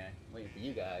back, man. Waiting for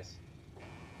you guys.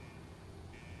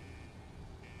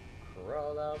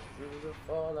 Crawl out through the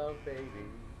fallout, baby.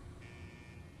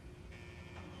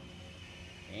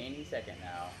 Any second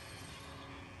now.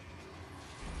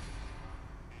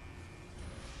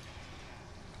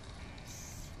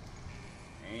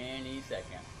 Any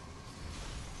second.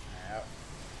 Yep.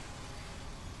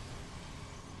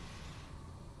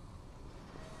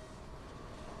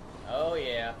 Oh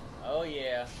yeah. Oh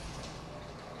yeah.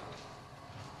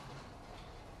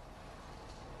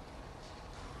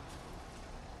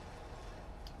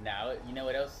 Now, you know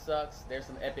what else sucks? There's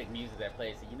some epic music that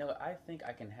plays. So, you know what? I think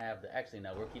I can have the... Actually,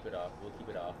 no. We'll keep it off. We'll keep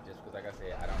it off. Just because, like I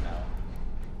said, I don't know.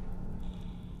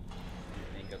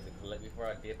 Anything else to collect before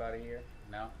I dip out of here?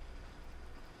 No?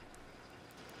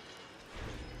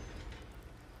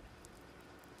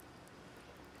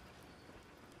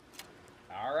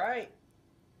 Alright.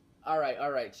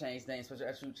 Alright. Change name, special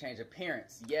attribute, change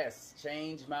appearance. Yes,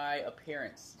 change my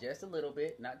appearance. Just a little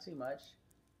bit. Not too much.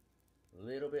 A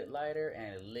little bit lighter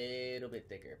and a little bit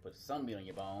thicker. Put some meat on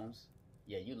your bones.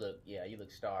 Yeah, you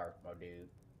look starved, my dude.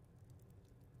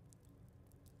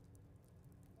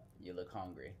 You look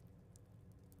hungry.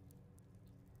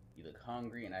 You look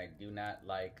hungry, and I do not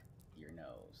like your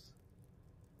nose.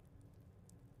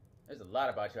 There's a lot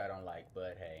about you I don't like,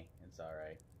 but hey, it's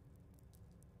alright.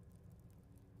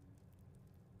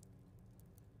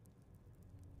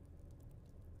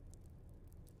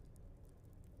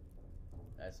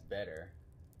 That's better.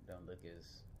 Don't look as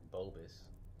bulbous.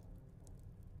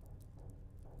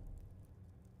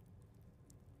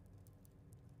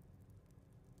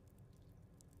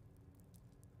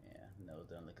 Yeah, nose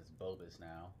doesn't look as bulbous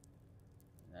now.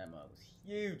 That mug was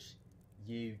huge.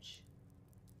 Huge.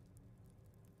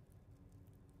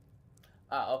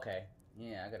 Ah, okay.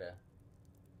 Yeah, I gotta...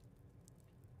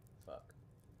 Fuck.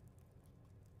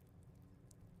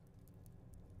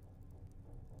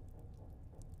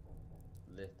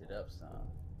 Lift it up some.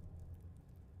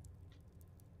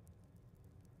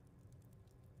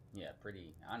 Yeah,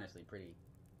 honestly, pretty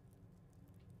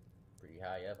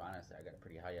high up. Honestly, I got it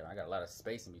pretty high up. I got a lot of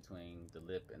space in between the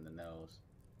lip and the nose.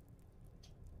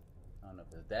 I don't know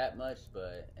if it's that much,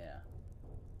 but yeah.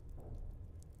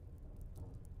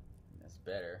 That's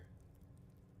better.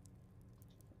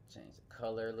 Change the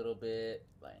color a little bit.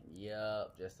 Lighten you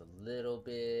up just a little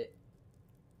bit.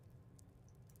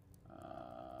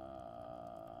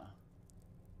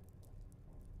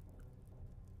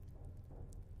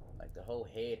 Like the whole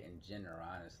head in general,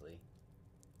 honestly.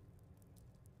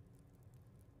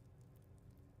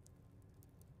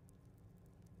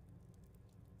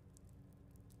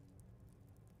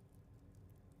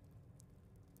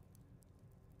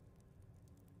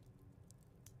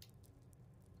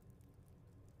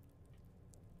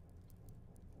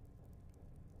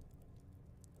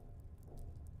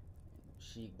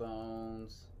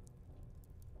 Cheekbones.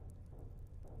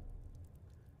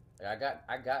 Like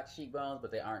I got cheekbones,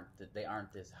 but they aren't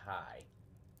this high.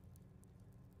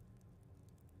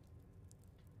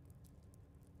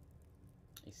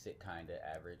 They sit kind of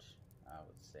average, I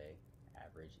would say,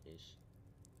 average-ish.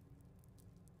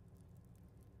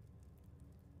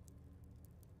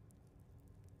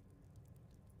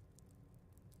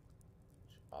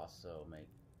 Also make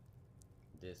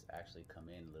this actually come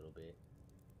in a little bit.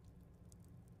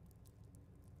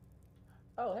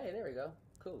 Oh, hey, there we go.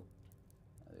 Cool.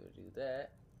 I'll do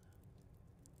that.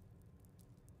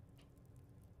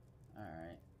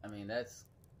 Alright. I mean, that's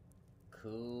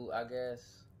cool, I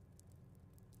guess.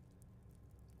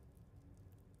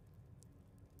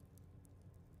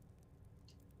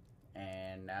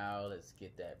 And now let's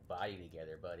get that body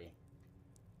together, buddy.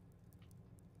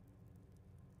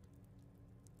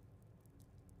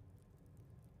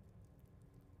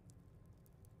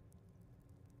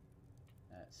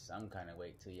 That's some kind of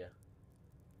weight to you.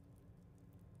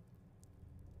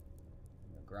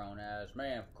 You're a grown-ass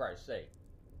man, for Christ's sake.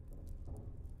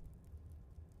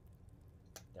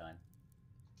 Done.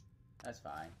 That's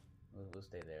fine. We'll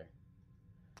stay there.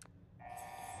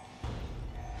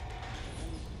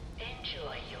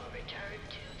 Enjoy your return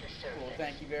to the surface. Well,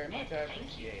 thank you very much. I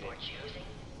appreciate it. For choosing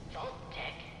Vault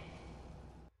Tech.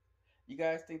 You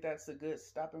guys think that's a good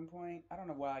stopping point? I don't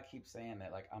know why I keep saying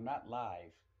that. Like, I'm not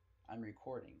live. I'm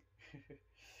recording.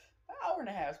 An hour and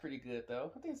a half is pretty good,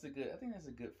 though. I think that's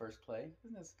a good first play.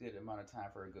 Isn't that a good amount of time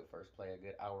for a good first play? A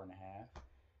good hour and a half.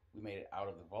 we made it out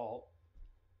of the vault.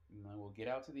 And then we'll get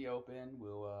out to the open.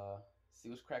 We'll see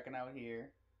what's cracking out here.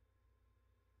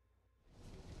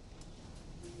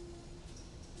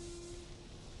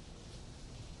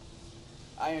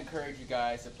 I encourage you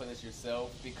guys to play this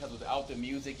yourself, because without the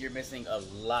music, you're missing a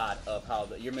lot of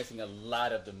you're missing a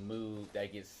lot of the mood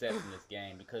that gets set in this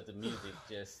game, because the music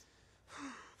just,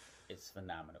 it's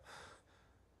phenomenal.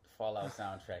 The Fallout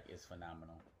soundtrack is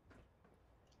phenomenal.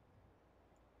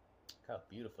 Look how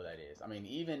beautiful that is. I mean,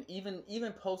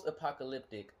 even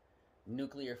post-apocalyptic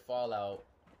nuclear Fallout,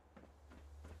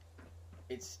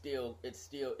 it's still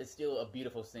a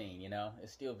beautiful scene, you know?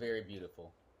 It's still very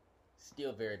beautiful.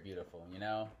 Still very beautiful, you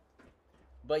know?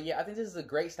 But yeah, I think this is a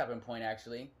great stopping point,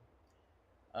 actually.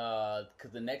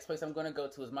 Because the next place I'm going to go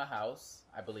to is my house,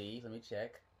 I believe. Let me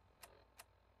check.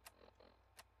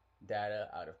 Data,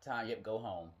 out of time. Yep, go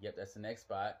home. Yep, that's the next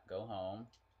spot. Go home.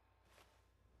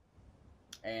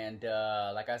 And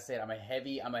like I said, I'm a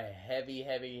heavy...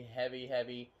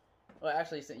 Well,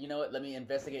 actually, you know what? Let me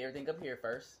investigate everything up here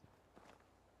first.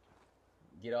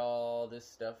 Get all this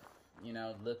stuff, you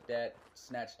know, looked at,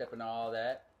 snatched up and all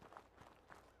that.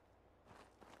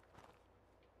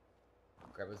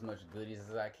 Grab as much goodies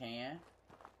as I can.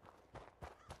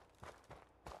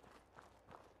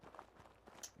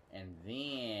 And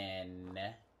then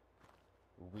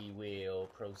we will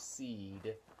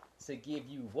proceed to give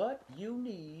you what you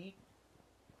need.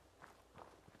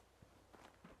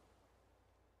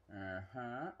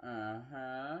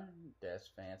 Dash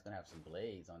fan's gonna have some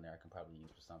blades on there I can probably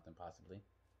use for something, possibly.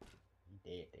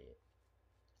 Dead.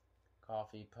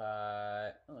 Coffee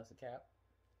pot. Oh, that's a cap.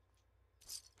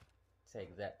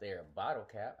 Take that there. A bottle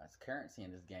cap. That's currency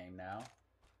in this game now.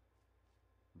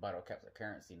 Bottle caps are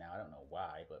currency now. I don't know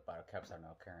why, but bottle caps are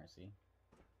now currency.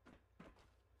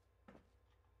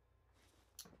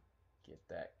 Get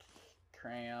that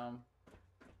cram.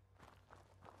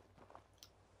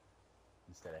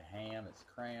 Instead of ham, it's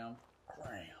cram.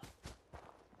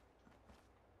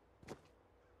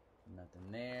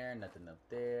 Nothing there, nothing up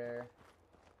there.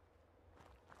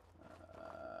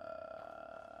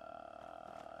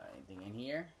 Anything in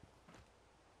here?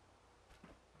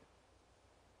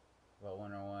 Well,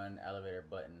 101 elevator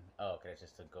button. Oh, okay, that's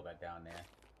just to go back down there.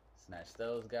 Snatch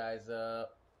those guys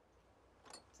up.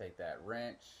 Take that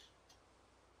wrench.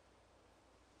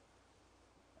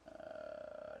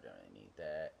 Don't really need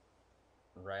that.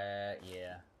 Rat,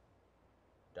 yeah.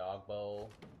 Dog bowl.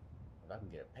 If I can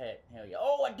get a pet, hell yeah.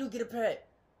 Oh, I do get a pet!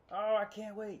 Oh, I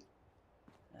can't wait.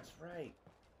 That's right.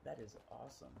 That is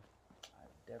awesome. I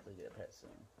definitely get a pet soon.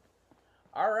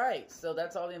 Alright, so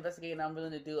that's all the investigating I'm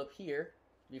willing to do up here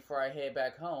before I head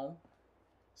back home.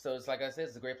 So it's like I said,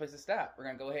 it's a great place to stop. We're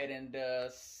going to go ahead and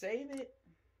save it.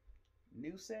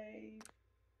 New save.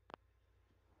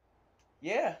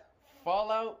 Yeah,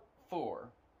 Fallout 4.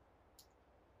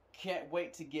 Can't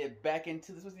wait to get back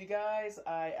into this with you guys.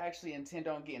 I actually intend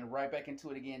on getting right back into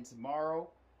it again tomorrow.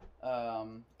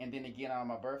 And then again on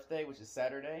my birthday, which is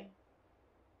Saturday.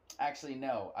 Actually,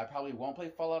 no. I probably won't play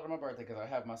Fallout on my birthday because I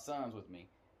have my sons with me.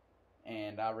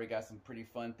 And I already got some pretty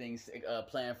fun things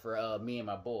planned for me and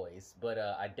my boys. But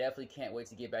I definitely can't wait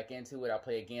to get back into it. I'll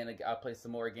play again. I'll play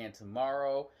some more again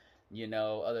tomorrow. You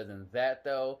know, other than that,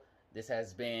 though, this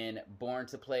has been Born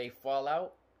to Play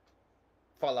Fallout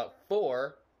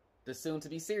 4, the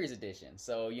soon-to-be series edition.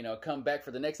 So, you know, come back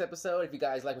for the next episode. If you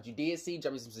guys like what you did see,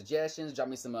 drop me some suggestions. Drop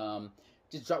me some,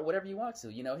 just drop whatever you want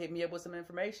to. You know, hit me up with some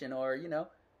information or, you know,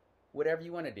 whatever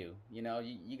you want to do. You know,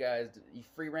 you guys, you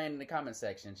free reign in the comment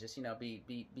section. Just, you know, be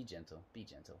gentle. Be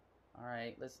gentle. All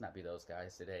right? Let's not be those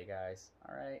guys today, guys.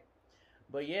 All right?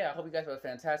 But, yeah, I hope you guys have a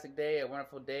fantastic day, a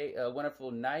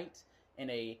wonderful night,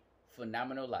 and a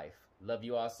phenomenal life. Love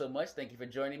you all so much. Thank you for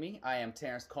joining me. I am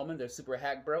Terrence Coleman, the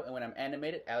Superhack Bro, and when I'm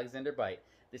animated, Alexander Byte.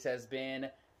 This has been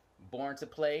Born to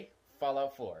Play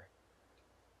Fallout 4.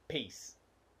 Peace.